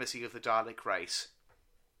supremacy of the Dalek race,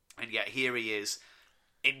 and yet here he is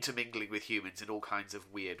intermingling with humans in all kinds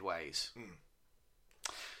of weird ways.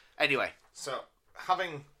 Anyway. So,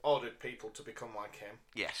 having ordered people to become like him...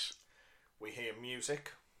 Yes. We hear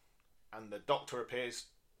music, and the Doctor appears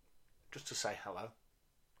just to say hello.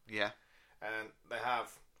 Yeah. And they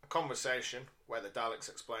have a conversation where the Daleks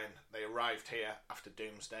explain they arrived here after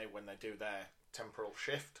Doomsday when they do their temporal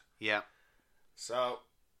shift. Yeah. So,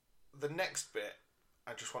 the next bit,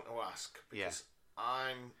 I just want to ask, because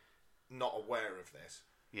I'm not aware of this.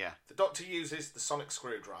 Yeah. The Doctor uses the sonic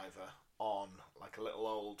screwdriver on like a little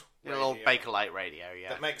old Bakelite radio, yeah.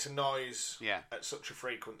 That makes a noise at such a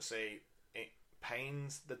frequency it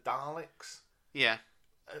pains the Daleks. Yeah.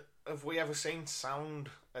 Have we ever seen sound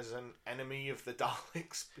as an enemy of the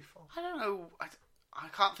Daleks before? I don't know. I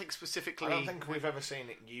can't think specifically. I don't think we've ever seen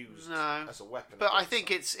it used as a weapon. But I think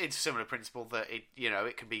it's a similar principle that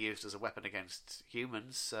it can be used as a weapon against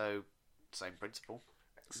humans. So same principle.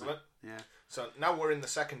 Excellent. Yeah. So now we're in the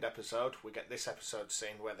second episode. We get this episode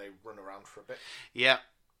scene where they run around for a bit. Yeah.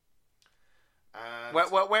 And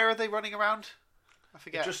where are they running around? I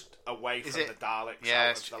forget. Just away from the Daleks.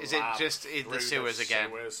 Yeah. Is it just in the sewers again?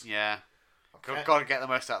 Yeah. Okay. Got to get the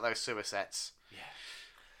most out of those sewer sets. Yeah.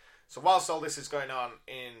 So whilst all this is going on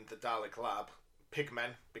in the Dalek lab,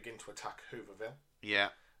 pigmen begin to attack Hooverville. Yeah.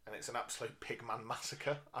 And it's an absolute pigman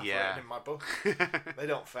massacre. I've written in my book. They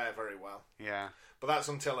don't fare very well. Yeah. But that's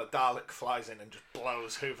until a Dalek flies in and just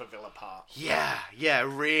blows Hooverville apart. Yeah,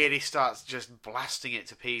 really starts just blasting it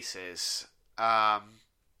to pieces. And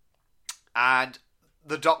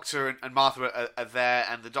the Doctor and Martha are there,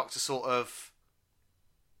 and the Doctor sort of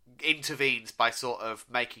intervenes by sort of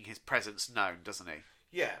making his presence known, doesn't he?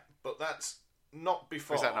 Yeah, but that's not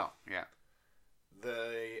before... Is that not? Yeah.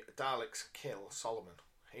 The Daleks kill Solomon.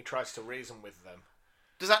 He tries to reason with them.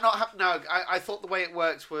 Does that not happen? No, I thought the way it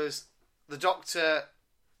worked was the Doctor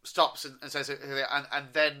stops and says, and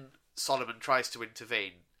then Solomon tries to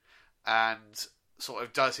intervene and sort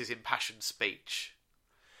of does his impassioned speech.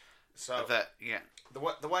 So yeah,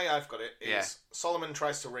 the way I've got it is Solomon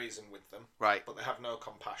tries to reason with them, right? But they have no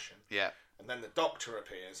compassion. Yeah, and then the Doctor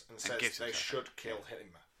appears and says they should kill him.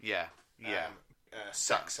 Yeah.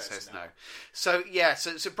 Sek says no. So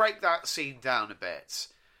so break that scene down a bit.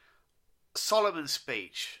 Solomon's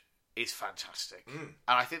speech is fantastic, and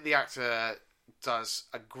I think the actor does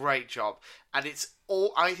a great job. And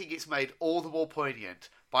I think it's made all the more poignant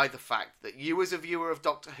by the fact that you, as a viewer of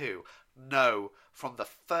Doctor Who, know from the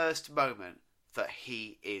first moment that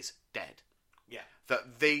he is dead. Yeah.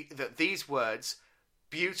 That these words,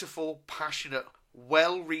 beautiful, passionate,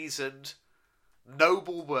 well-reasoned,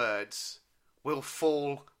 noble words, will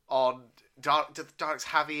fall on Daleks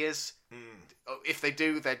have ears. If they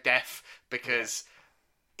do, they're deaf, because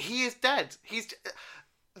he is dead.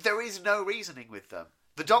 There is no reasoning with them.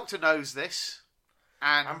 The Doctor knows this,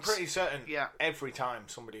 and I'm pretty certain every time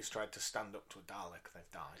somebody's tried to stand up to a Dalek,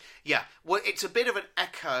 they've died. Yeah, well, it's a bit of an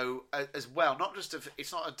echo as well. Not just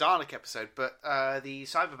it's not a Dalek episode, but the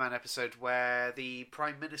Cyberman episode where the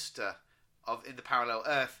Prime Minister in the Parallel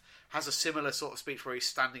Earth has a similar sort of speech where he's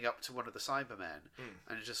standing up to one of the Cybermen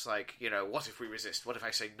and it's just like, what if we resist? What if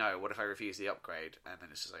I say no? What if I refuse the upgrade? And then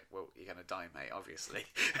it's just like, well, you're going to die, mate, obviously.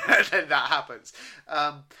 And then that happens.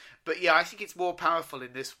 But yeah, I think it's more powerful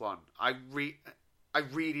in this one. I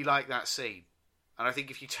really like that scene. And I think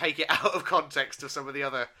if you take it out of context of some of the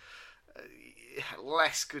other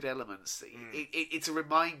less good elements, it's a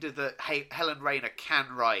reminder that Helen Rayner can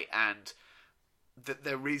write and that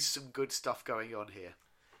there is some good stuff going on here.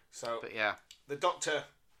 So, the Doctor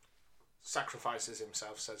sacrifices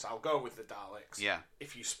himself, says, I'll go with the Daleks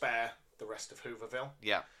if you spare the rest of Hooverville.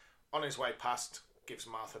 Yeah. On his way past, gives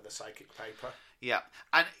Martha the psychic paper. Yeah.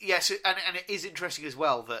 And yes, and it is interesting as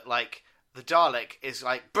well that, like, the Dalek is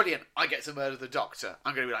like, brilliant, I get to murder the Doctor.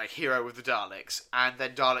 I'm going to be like hero with the Daleks. And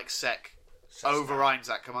then Dalek Sek overrides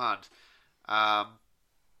that command.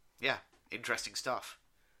 Interesting stuff.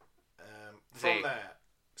 From there,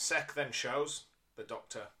 Sek then shows the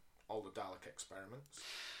Doctor all the Dalek experiments.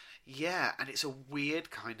 Yeah, and it's a weird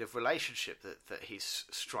kind of relationship that he's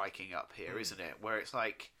striking up here, isn't it? Where it's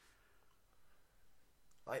like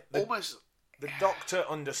almost... The Doctor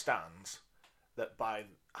understands that by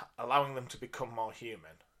allowing them to become more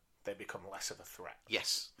human, they become less of a threat.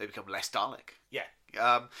 Yes, they become less Dalek. Yeah.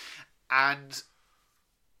 And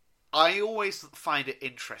I always find it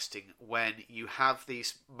interesting when you have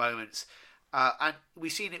these moments, and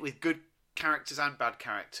we've seen it with good characters and bad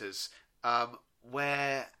characters,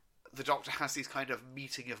 where the Doctor has these kind of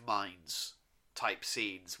meeting of minds type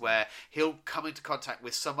scenes where he'll come into contact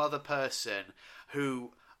with some other person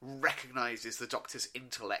who recognises the Doctor's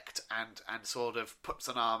intellect and sort of puts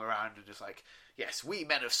an arm around and is like, yes, we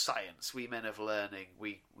men of science, we men of learning,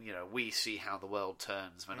 we see how the world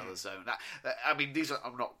turns when others don't. I mean,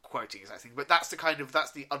 I'm not quoting exactly, but that's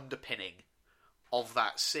the underpinning of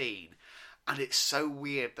that scene. And it's so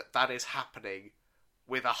weird that is happening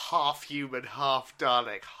with a half-human,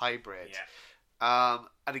 half-Dalek hybrid. Yeah.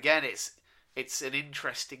 And again, it's an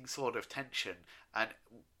interesting sort of tension and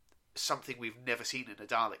something we've never seen in a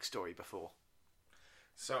Dalek story before.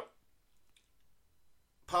 So,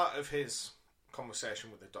 part of his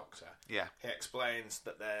conversation with the Doctor, he explains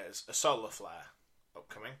that there's a solar flare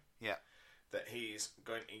upcoming. Yeah. That he's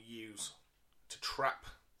going to use to trap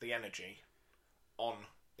the energy on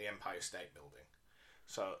the Empire State Building.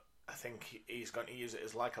 So I think he's going to use it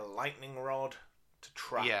as like a lightning rod to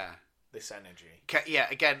trap this energy.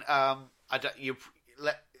 Again,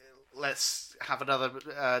 let's have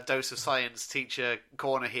another dose of science teacher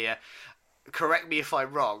corner here. Correct me if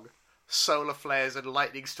I'm wrong. Solar flares and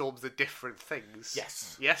lightning storms are different things.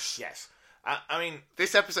 Yes. Yes? Yes. I mean...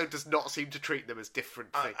 This episode does not seem to treat them as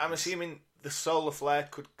different things. I'm assuming the solar flare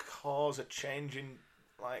could cause a change in,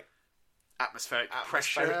 like... Atmospheric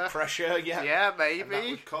pressure, yeah. Yeah, maybe. And that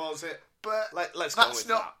would cause it. But let's go with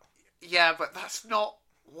that. Yeah, but that's not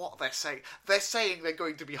what they're saying. They're saying they're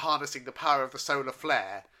going to be harnessing the power of the solar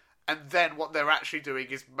flare, and then what they're actually doing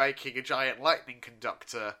is making a giant lightning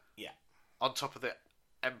conductor on top of the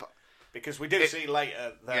Empire. Because we do see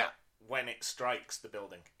later that when it strikes the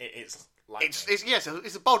building, it is lightning.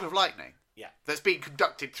 It's a bolt of lightning. Yeah. That's being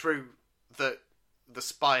conducted through the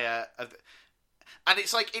spire of... And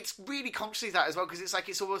it's like, it's really consciously that as well, because it's like,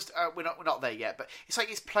 it's almost, we're not there yet, but it's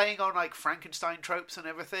like it's playing on like Frankenstein tropes and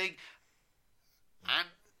everything, and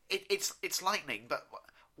it's lightning, but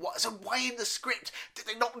so why in the script did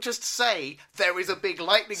they not just say there is a big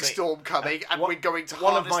lightning storm coming and we're going to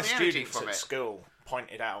harness the energy from it? One of my students at school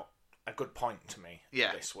pointed out a good point to me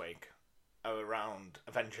this week around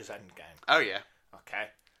Avengers Endgame. Oh yeah. Okay.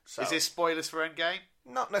 So, is this spoilers for Endgame?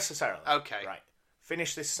 Not necessarily. Okay. Right.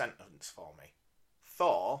 Finish this sentence for me.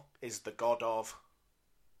 Thor is the god of...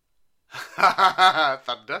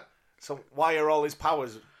 Thunder. So why are all his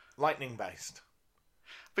powers lightning-based?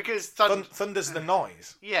 Because thunder's the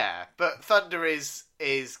noise. Yeah, but thunder is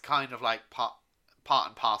kind of like part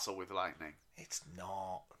and parcel with lightning. It's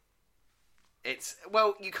not.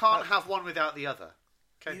 Well, you can't have one without the other,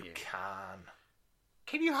 can you? You can.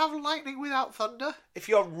 Can you have lightning without thunder? If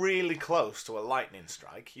you're really close to a lightning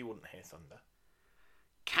strike, you wouldn't hear thunder.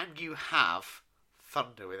 Can you have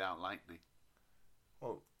thunder without lightning?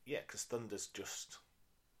 Well, yeah, because thunder's just...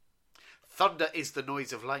 Thunder is the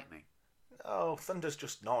noise of lightning. Oh, thunder's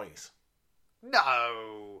just noise.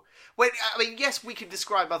 No. Well, I mean, yes, we can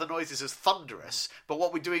describe other noises as thunderous, but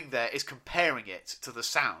what we're doing there is comparing it to the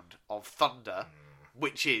sound of thunder,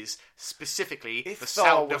 which is specifically the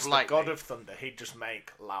sound of lightning. If Thor was the god of thunder, he'd just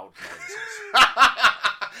make loud noises.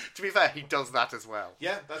 To be fair, he does that as well.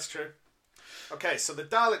 Yeah, that's true. Okay, so the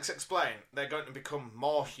Daleks explain they're going to become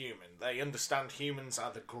more human. They understand humans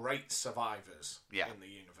are the great survivors in the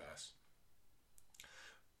universe.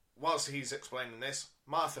 Whilst he's explaining this,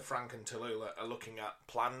 Martha, Frank and Tallulah are looking at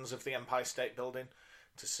plans of the Empire State Building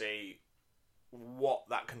to see what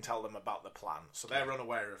that can tell them about the plan. So they're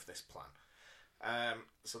unaware of this plan.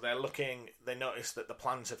 So they're looking, they notice that the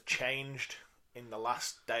plans have changed in the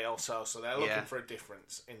last day or so, so they're looking for a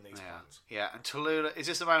difference in these plans. Yeah, and Tallulah, is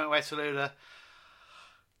this the moment where Tallulah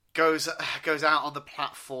goes out on the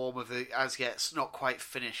platform of the as yet not quite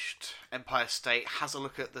finished Empire State, has a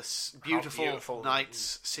look at this beautiful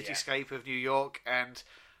night's cityscape of New York, and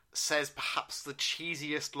says perhaps the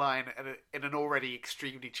cheesiest line in an already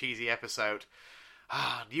extremely cheesy episode.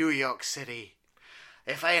 New York City.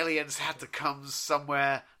 If aliens had to come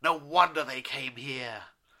somewhere, no wonder they came here.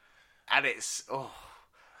 And it's... I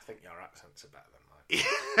think your accents are better than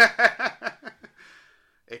mine.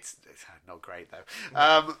 It's not great, though.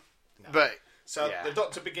 No. But the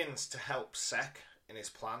Doctor begins to help Sek in his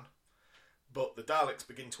plan, but the Daleks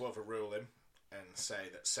begin to overrule him and say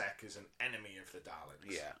that Sek is an enemy of the Daleks.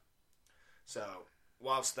 Yeah. So,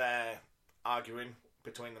 whilst they're arguing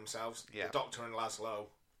between themselves, the Doctor and Laszlo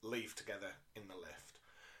leave together in the lift.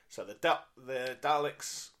 So the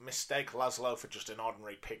Daleks mistake Laszlo for just an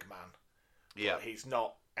ordinary pig man. Yeah. But he's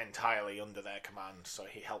not entirely under their command, so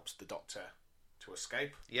he helps the Doctor to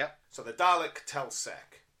escape. Yeah. So the Dalek tells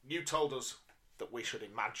Sek, you told us that we should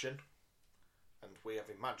imagine, and we have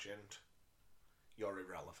imagined your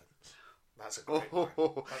irrelevance. That's a great line.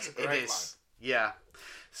 That's a great line. Yeah.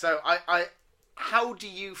 So I how do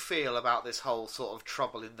you feel about this whole sort of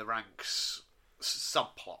trouble in the ranks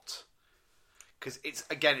subplot? Because it's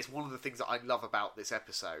one of the things that I love about this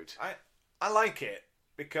episode. I like it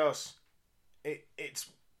because it's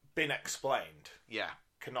been explained. Yeah.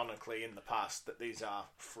 Canonically in the past that these are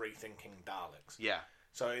free-thinking Daleks. Yeah.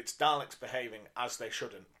 So it's Daleks behaving as they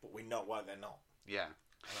shouldn't, but we know why they're not. Yeah.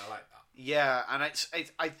 And I like that. Yeah, and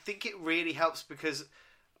I think it really helps because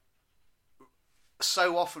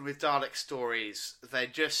so often with Dalek stories,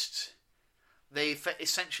 they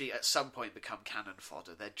essentially at some point become cannon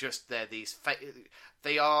fodder.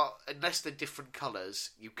 They are, unless they're different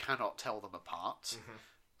colours, you cannot tell them apart. Mm-hmm.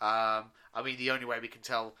 I mean, the only way we can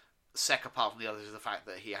tell Sec apart from the others is the fact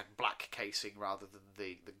that he had black casing rather than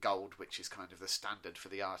the gold, which is kind of the standard for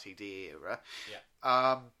the RTD era.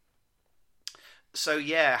 Yeah. So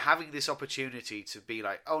yeah, having this opportunity to be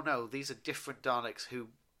like, oh no, these are different Daleks who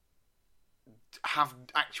have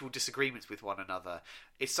actual disagreements with one another.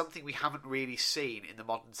 It's something we haven't really seen in the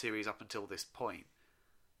modern series up until this point,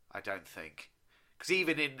 I don't think. Because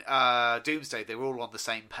even in Doomsday, they were all on the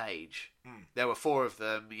same page. There were 4 of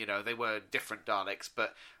them. You know, they were different Daleks,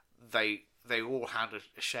 but they all had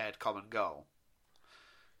a shared common goal.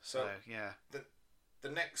 So yeah, the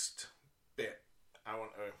next bit I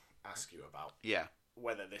want to ask you about. Yeah.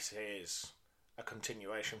 Whether this is a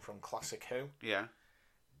continuation from Classic Who. Yeah.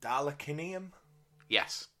 Dalekinium.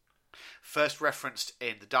 Yes. First referenced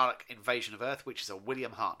in the Dalek Invasion of Earth, which is a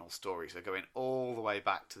William Hartnell story, so going all the way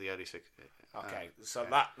back to the early 60s. Okay, so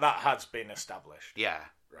that has been established. Yeah.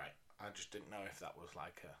 Right. I just didn't know if that was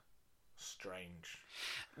like a strange...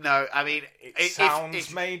 No, I mean... It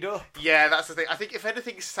sounds made up. Yeah, that's the thing. I think if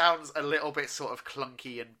anything sounds a little bit sort of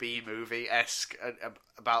clunky and B-movie-esque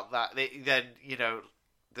about that, then, you know,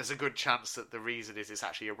 there's a good chance that the reason is it's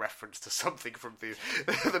actually a reference to something from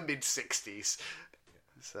the mid-60s.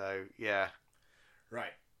 So, yeah.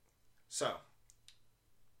 Right. So,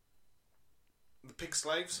 the pig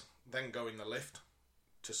slaves then go in the lift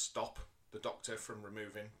to stop the Doctor from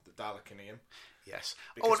removing the Dalekinium. Yes.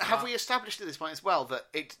 Because and have we established at this point as well that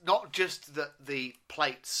it's not just that the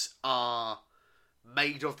plates are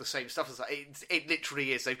made of the same stuff as that. It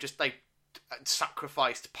literally is. They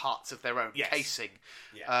sacrificed parts of their own casing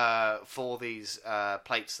for these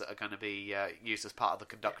plates that are going to be used as part of the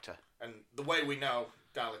conductor. Yeah. And the way we know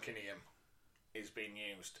Dalekinium is being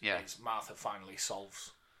used is Martha finally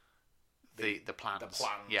solves the plans.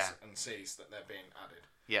 And sees that they're being added.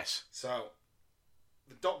 Yes. So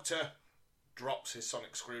the Doctor drops his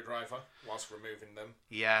sonic screwdriver whilst removing them.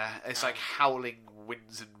 Yeah, it's like howling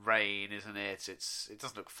winds and rain, isn't it? It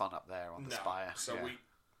doesn't look fun up there on the spire. So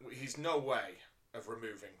he's no way of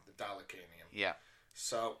removing the Dalekinium. Yeah.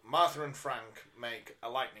 So Martha and Frank make a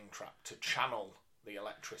lightning trap to channel the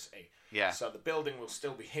electricity. Yeah. So the building will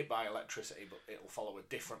still be hit by electricity, but it'll follow a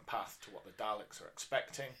different path to what the Daleks are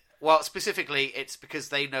expecting. Well, specifically, it's because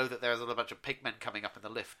they know that there's a bunch of pigmen coming up in the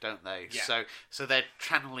lift, don't they? Yeah. So they're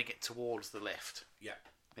channeling it towards the lift. Yeah.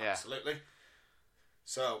 Absolutely.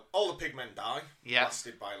 So all the pigmen die,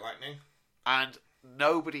 blasted by lightning. And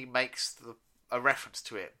nobody makes a reference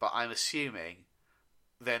to it, but I'm assuming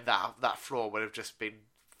then that floor would have just been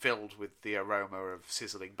filled with the aroma of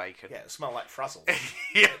sizzling bacon. Yeah, it smelled like frazzles.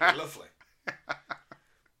 Yeah. It'd be lovely.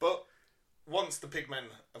 But once the pigmen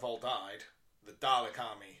have all died, the Dalek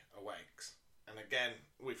army awakes. And again,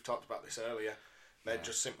 we've talked about this earlier, they're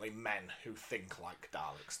just simply men who think like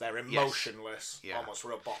Daleks. They're emotionless, almost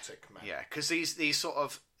robotic men. Yeah, because these sort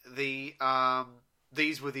of these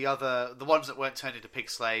were the ones that weren't turned into pig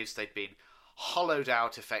slaves. They'd been hollowed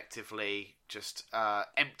out effectively, just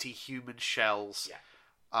empty human shells. Yeah.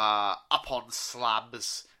 Up on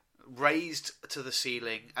slabs, raised to the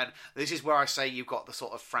ceiling, and this is where I say you've got the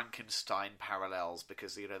sort of Frankenstein parallels,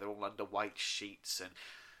 because they're all under white sheets, and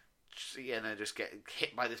they just get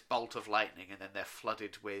hit by this bolt of lightning, and then they're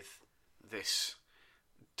flooded with this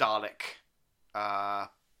Dalek.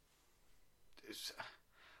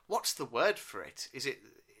 What's the word for it? Is it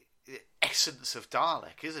essence of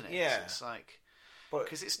Dalek? Isn't it? Yeah. It's like,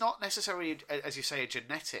 because it's not necessarily, as you say, a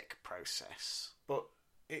genetic process, but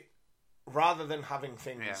rather than having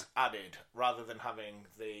things added, rather than having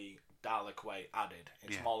the Dalek way added,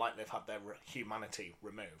 it's more like they've had their humanity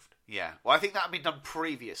removed. Yeah. Well, I think that had been done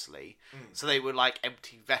previously. So they were like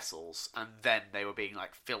empty vessels, and then they were being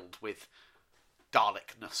like filled with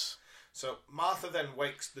Dalekness. So Martha then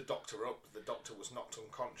wakes the Doctor up. The Doctor was knocked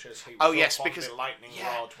unconscious. He was because the lightning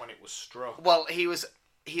rod when it was struck. Well,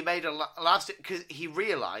 he made a last, because he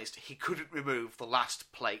realised he couldn't remove the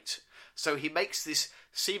last plate. So he makes this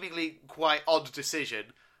seemingly quite odd decision,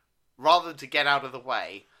 rather than to get out of the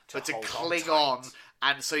way, but to cling on.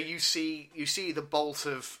 And so you see the bolt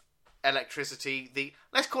of electricity.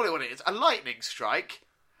 Let's call it what it is: a lightning strike.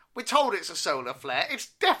 We're told it's a solar flare. It's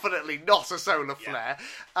definitely not a solar flare.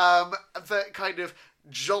 That kind of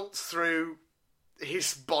jolts through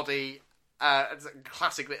his body.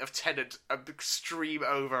 Classic bit of Tennant, extreme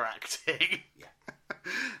overacting. Yeah.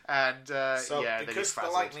 And then because the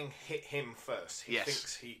lightning hit him first, he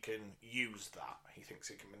thinks he can use that. He thinks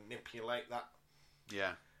he can manipulate that.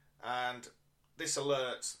 Yeah. And this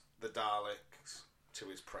alerts the Daleks to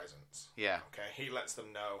his presence. Yeah. Okay, he lets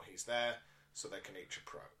them know he's there, so they can each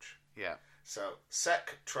approach. Yeah. So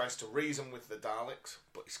Sec tries to reason with the Daleks,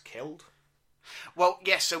 but he's killed. Well,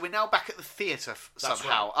 yes, so we're now back at the theatre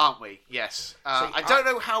somehow, right. aren't we? Yes. I don't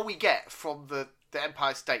know how we get from the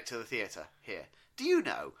Empire State to the theatre here. Do you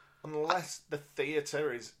know? Unless the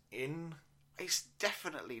theatre is in... It's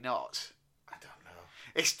definitely not. I don't know.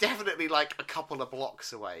 It's definitely like a couple of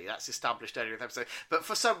blocks away. That's established earlier in the episode. But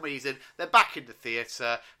for some reason, they're back in the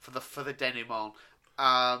theatre for the denouement.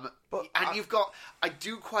 You've got... I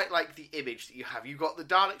do quite like the image that you have. You've got the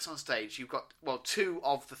Daleks on stage. You've got, well, 2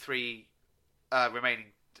 of the 3... remaining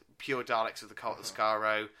pure Daleks of the Cult of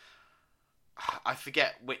Skaro. I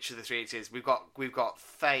forget which of the 3 it is. We've got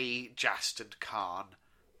Faye, Jast, and Khan.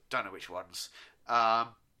 Don't know which ones.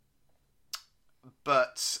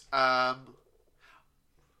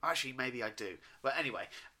 Actually, maybe I do. But anyway,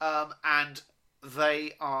 and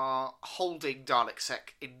they are holding Dalek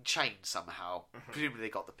Sec in chains somehow. Mm-hmm. Presumably they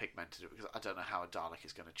got the pigment to do it, because I don't know how a Dalek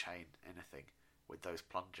is going to chain anything with those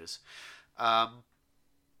plungers.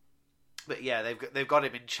 But yeah, they've got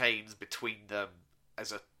him in chains between them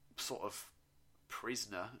as a sort of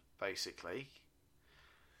prisoner, basically.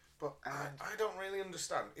 But I don't really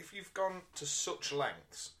understand. If you've gone to such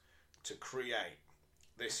lengths to create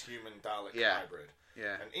this human Dalek hybrid,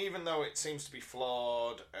 and even though it seems to be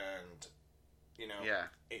flawed and,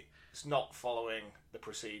 it's not following the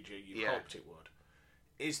procedure you hoped it would,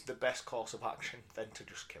 is the best course of action then to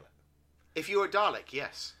just kill it? If you're a Dalek,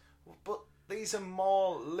 yes. But these are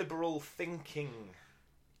more liberal thinking.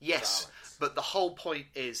 Yes, Daleks. But the whole point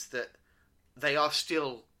is that they are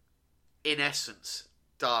still, in essence,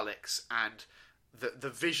 Daleks, and the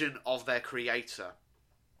vision of their creator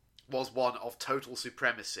was one of total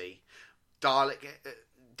supremacy. Dalek,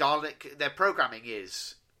 their programming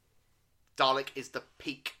is Dalek is the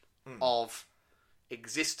peak of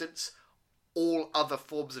existence. All other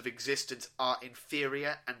forms of existence are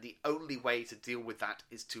inferior, and the only way to deal with that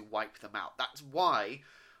is to wipe them out. That's why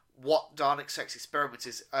what Dalek Sex Experiments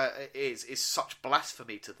is such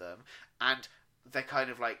blasphemy to them, and they're kind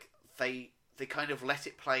of like they kind of let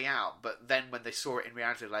it play out, but then when they saw it in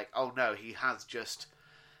reality, like, oh no,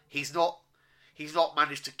 he's not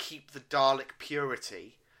managed to keep the Dalek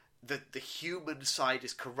purity. The human side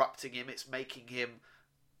is corrupting him. It's making him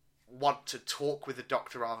want to talk with the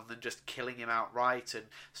Doctor rather than just killing him outright and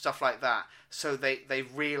stuff like that. So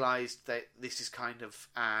they've realised that this is kind of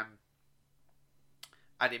an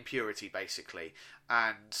impurity, basically.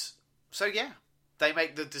 And so, yeah, they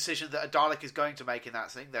make the decision that a Dalek is going to make in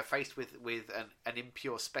that thing. They're faced with an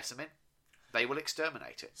impure specimen. They will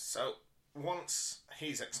exterminate it. So once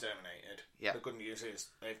he's exterminated, the good news is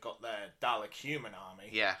they've got their Dalek human army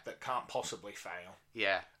that can't possibly fail.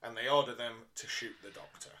 Yeah. And they order them to shoot the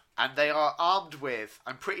Doctor. And they are armed with,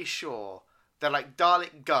 I'm pretty sure, they're like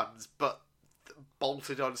Dalek guns, but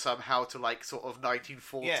bolted on somehow to like sort of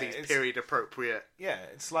 1940s period appropriate. Yeah,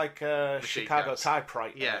 it's like a Chicago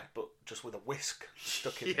typewriter, but just with a whisk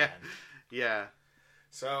stuck in the end. Yeah.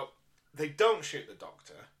 So they don't shoot the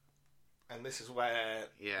Doctor, and this is where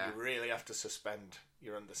you really have to suspend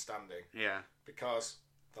your understanding. Yeah. Because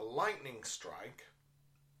the lightning strike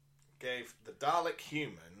gave the Dalek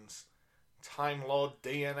humans Time Lord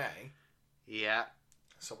DNA. Yeah.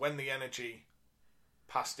 So when the energy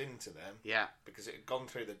passed into them, because it had gone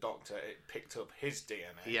through the Doctor, it picked up his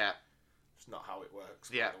DNA. Yeah. It's not how it works,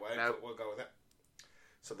 by the way, but we'll go with it.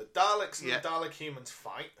 So the Daleks and the Dalek humans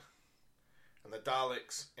fight, and the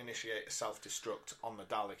Daleks initiate a self-destruct on the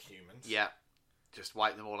Dalek humans. Yeah. Just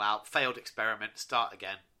wipe them all out. Failed experiment. Start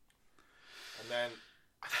again. And then,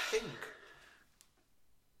 I think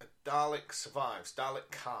a Dalek survives.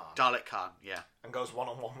 Dalek Khan. Dalek Khan, yeah. And goes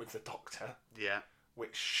one-on-one with the Doctor. Yeah.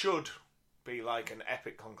 Which should be like an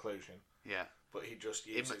epic conclusion. Yeah. But he just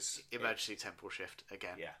uses... emergency temporal shift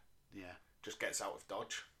again. Yeah. Yeah. Just gets out of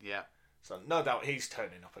dodge. Yeah. So no doubt he's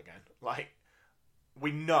turning up again. Like,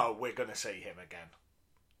 we know we're going to see him again.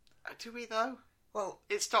 Do we, though? Well,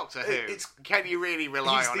 it's Doctor Who. Can you really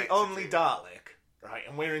rely on it? He's the only Dalek, right?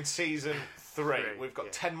 And we're in season 3. We've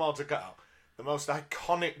got 10 more to go. The most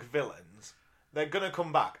iconic villains. They're going to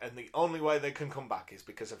come back, and the only way they can come back is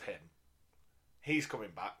because of him. He's coming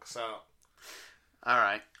back, so...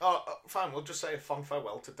 Alright. Oh, fine, we'll just say a fond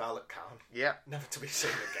farewell to Dalek Khan. Yeah. Never to be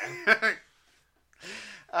seen again.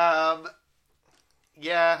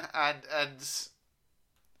 Yeah, and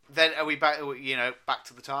then are we back? Back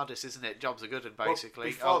to the TARDIS, isn't it? Jobs are good, and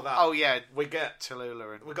basically, we get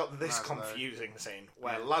Tallulah, and we got this Laszlo. Confusing scene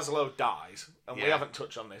where Laszlo dies, and we haven't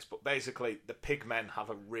touched on this, but basically the pigmen have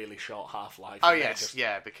a really short half-life. Oh yes,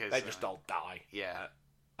 because they just all die. Yeah,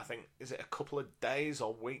 I think is it a couple of days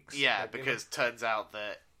or weeks? Yeah, because turns out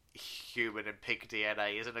that human and pig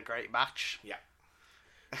DNA isn't a great match. Yeah.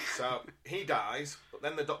 So he dies, but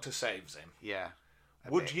then the Doctor saves him. Yeah.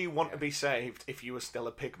 Would you want to be saved if you were still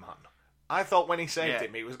a pigman? I thought when he saved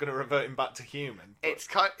him, he was going to revert him back to human. But...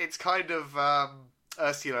 It's kind of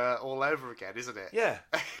Ursula all over again, isn't it? Yeah.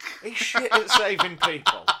 He's shit at saving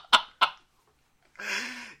people.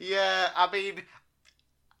 Yeah, I mean,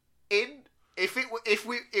 if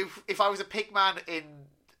I was a pigman in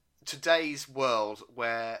today's world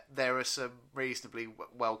where there are some reasonably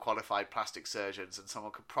well qualified plastic surgeons and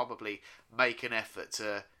someone could probably make an effort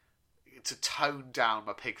to tone down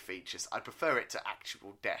my pig features, I'd prefer it to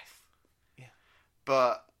actual death. Yeah.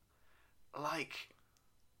 But like,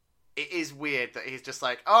 it is weird that he's just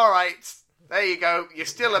like, all right, there you go. You're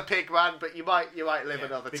still a pig man, but you might live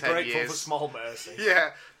another 10 years. Be grateful for small mercy.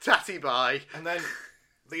 Yeah, tatty bye. And then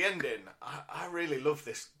the ending, I really love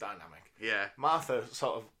this dynamic. Yeah. Martha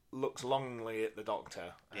sort of looks longingly at the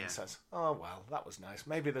Doctor and says, "Oh well, that was nice.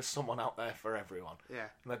 Maybe there's someone out there for everyone." Yeah.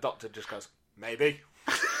 And the Doctor just goes, "Maybe."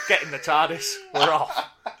 Get in the TARDIS. We're off.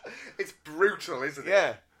 It's brutal, isn't it?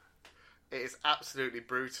 Yeah. It is absolutely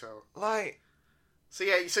brutal. Like. So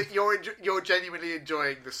yeah, so you're genuinely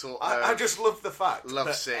enjoying the sort of... I just love the fact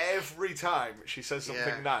that sick. Every time she says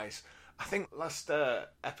something nice, I think last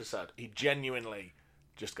episode, he genuinely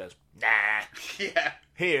just goes, nah. Yeah.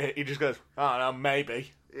 Here, he just goes, oh no,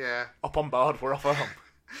 maybe. Yeah. Up on board, we're off home.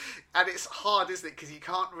 And it's hard, isn't it? Because you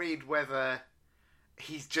can't read whether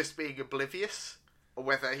he's just being oblivious or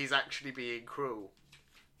whether he's actually being cruel.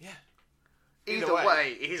 Yeah. Either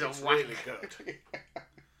way, he's a wank. Really good.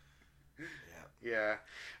 Yeah,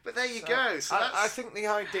 but there you go. So I think the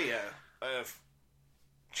idea of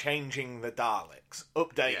changing the Daleks,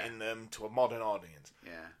 updating them to a modern audience,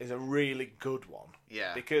 is a really good one.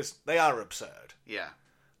 Yeah, because they are absurd. Yeah,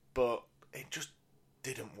 but it just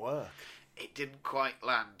didn't work. It didn't quite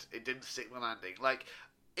land. It didn't stick the landing. Like,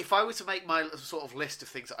 if I were to make my sort of list of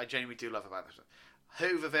things that I genuinely do love about this,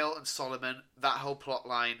 Hooverville and Solomon, that whole plot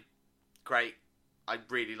line, great. I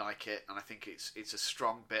really like it, and I think it's a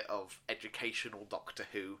strong bit of educational Doctor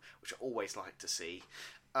Who, which I always like to see.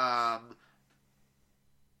 I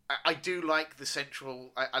do like the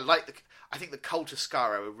central. I think the Cult of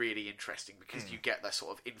Skaro are really interesting because you get that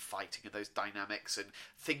sort of infighting and those dynamics and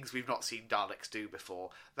things we've not seen Daleks do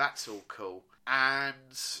before. That's all cool. And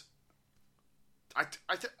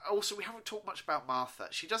also, we haven't talked much about Martha.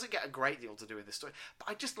 She doesn't get a great deal to do in this story, but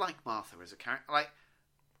I just like Martha as a character. Like.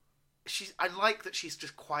 I like that she's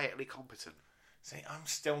just quietly competent. See, I'm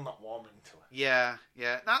still not warming to her. Yeah,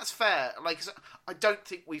 that's fair. Like, I don't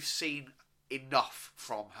think we've seen enough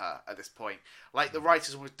from her at this point. Like, the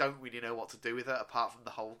writers almost don't really know what to do with her, apart from the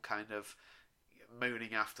whole kind of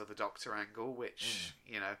mooning after the Doctor angle, which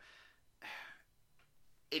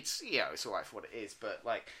it's it's alright for what it is. But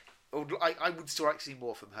like, I would still like to see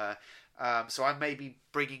more from her. So I may be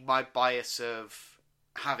bringing my bias of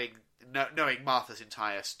knowing Martha's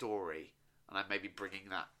entire story, and I may be bringing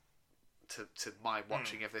that to my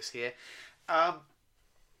watching of this here. And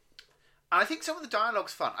I think some of the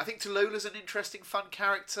dialogue's fun. I think Tallulah's an interesting, fun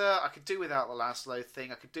character. I could do without the Laszlo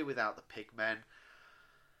thing. I could do without the pigmen.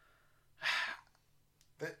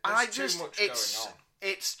 There's too much going on.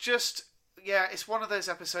 It's just, it's one of those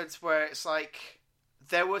episodes where it's like,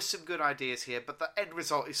 there were some good ideas here, but the end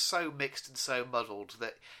result is so mixed and so muddled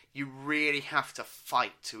that you really have to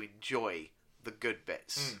fight to enjoy the good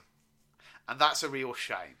bits. And that's a real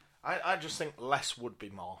shame. I just think less would be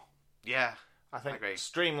more. Yeah. I think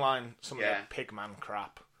streamline some of the pigman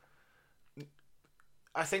crap.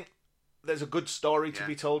 I think there's a good story to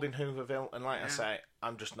be told in Hooverville, and like I say,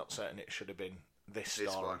 I'm just not certain it should have been this story.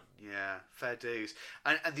 One. Yeah, fair dues.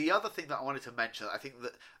 And the other thing that I wanted to mention, I think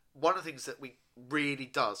that one of the things that really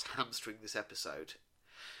does hamstring this episode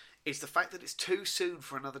is the fact that it's too soon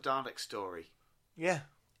for another Dalek story. Yeah.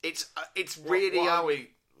 It's really... What are we?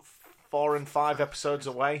 4 and 5 episodes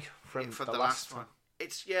away from the last one.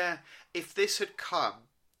 It's, if this had come,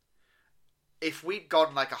 if we'd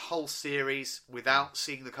gone like a whole series without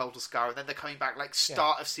seeing the Cult of Skaro, and then they're coming back like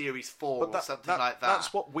start of series 4 or something like that.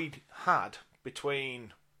 That's what we'd had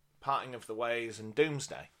between Parting of the Ways and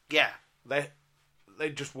Doomsday. Yeah. They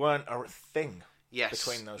just weren't a thing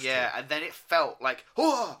between those two. Yeah, and then it felt like,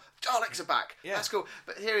 oh, Daleks are back. Yeah. That's cool.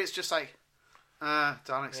 But here it's just like, Daleks are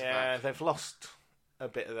back. Yeah, they've lost a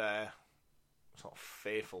bit of their sort of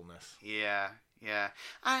fearfulness. Yeah.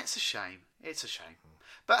 And it's a shame. It's a shame.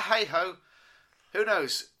 But hey-ho, who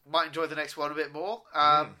knows? Might enjoy the next one a bit more.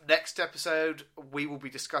 Next episode, we will be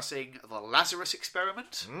discussing the Lazarus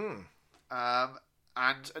experiment.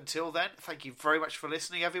 And until then, thank you very much for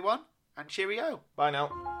listening, everyone. And cheerio. Bye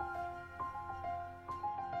now.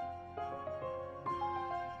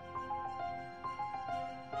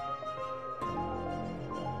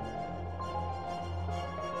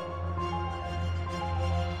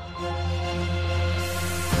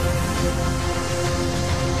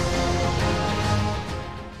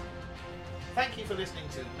 listening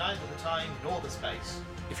to Neither the Time Nor the Space.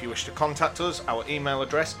 If you wish to contact us, our email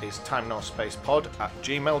address is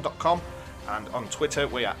timenorSpacePod@gmail.com, and on Twitter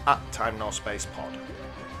we are @timenorSpacePod.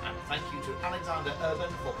 And thank you to Alexander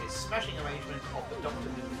Urban for his smashing arrangement of the Doctor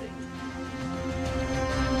Who theme.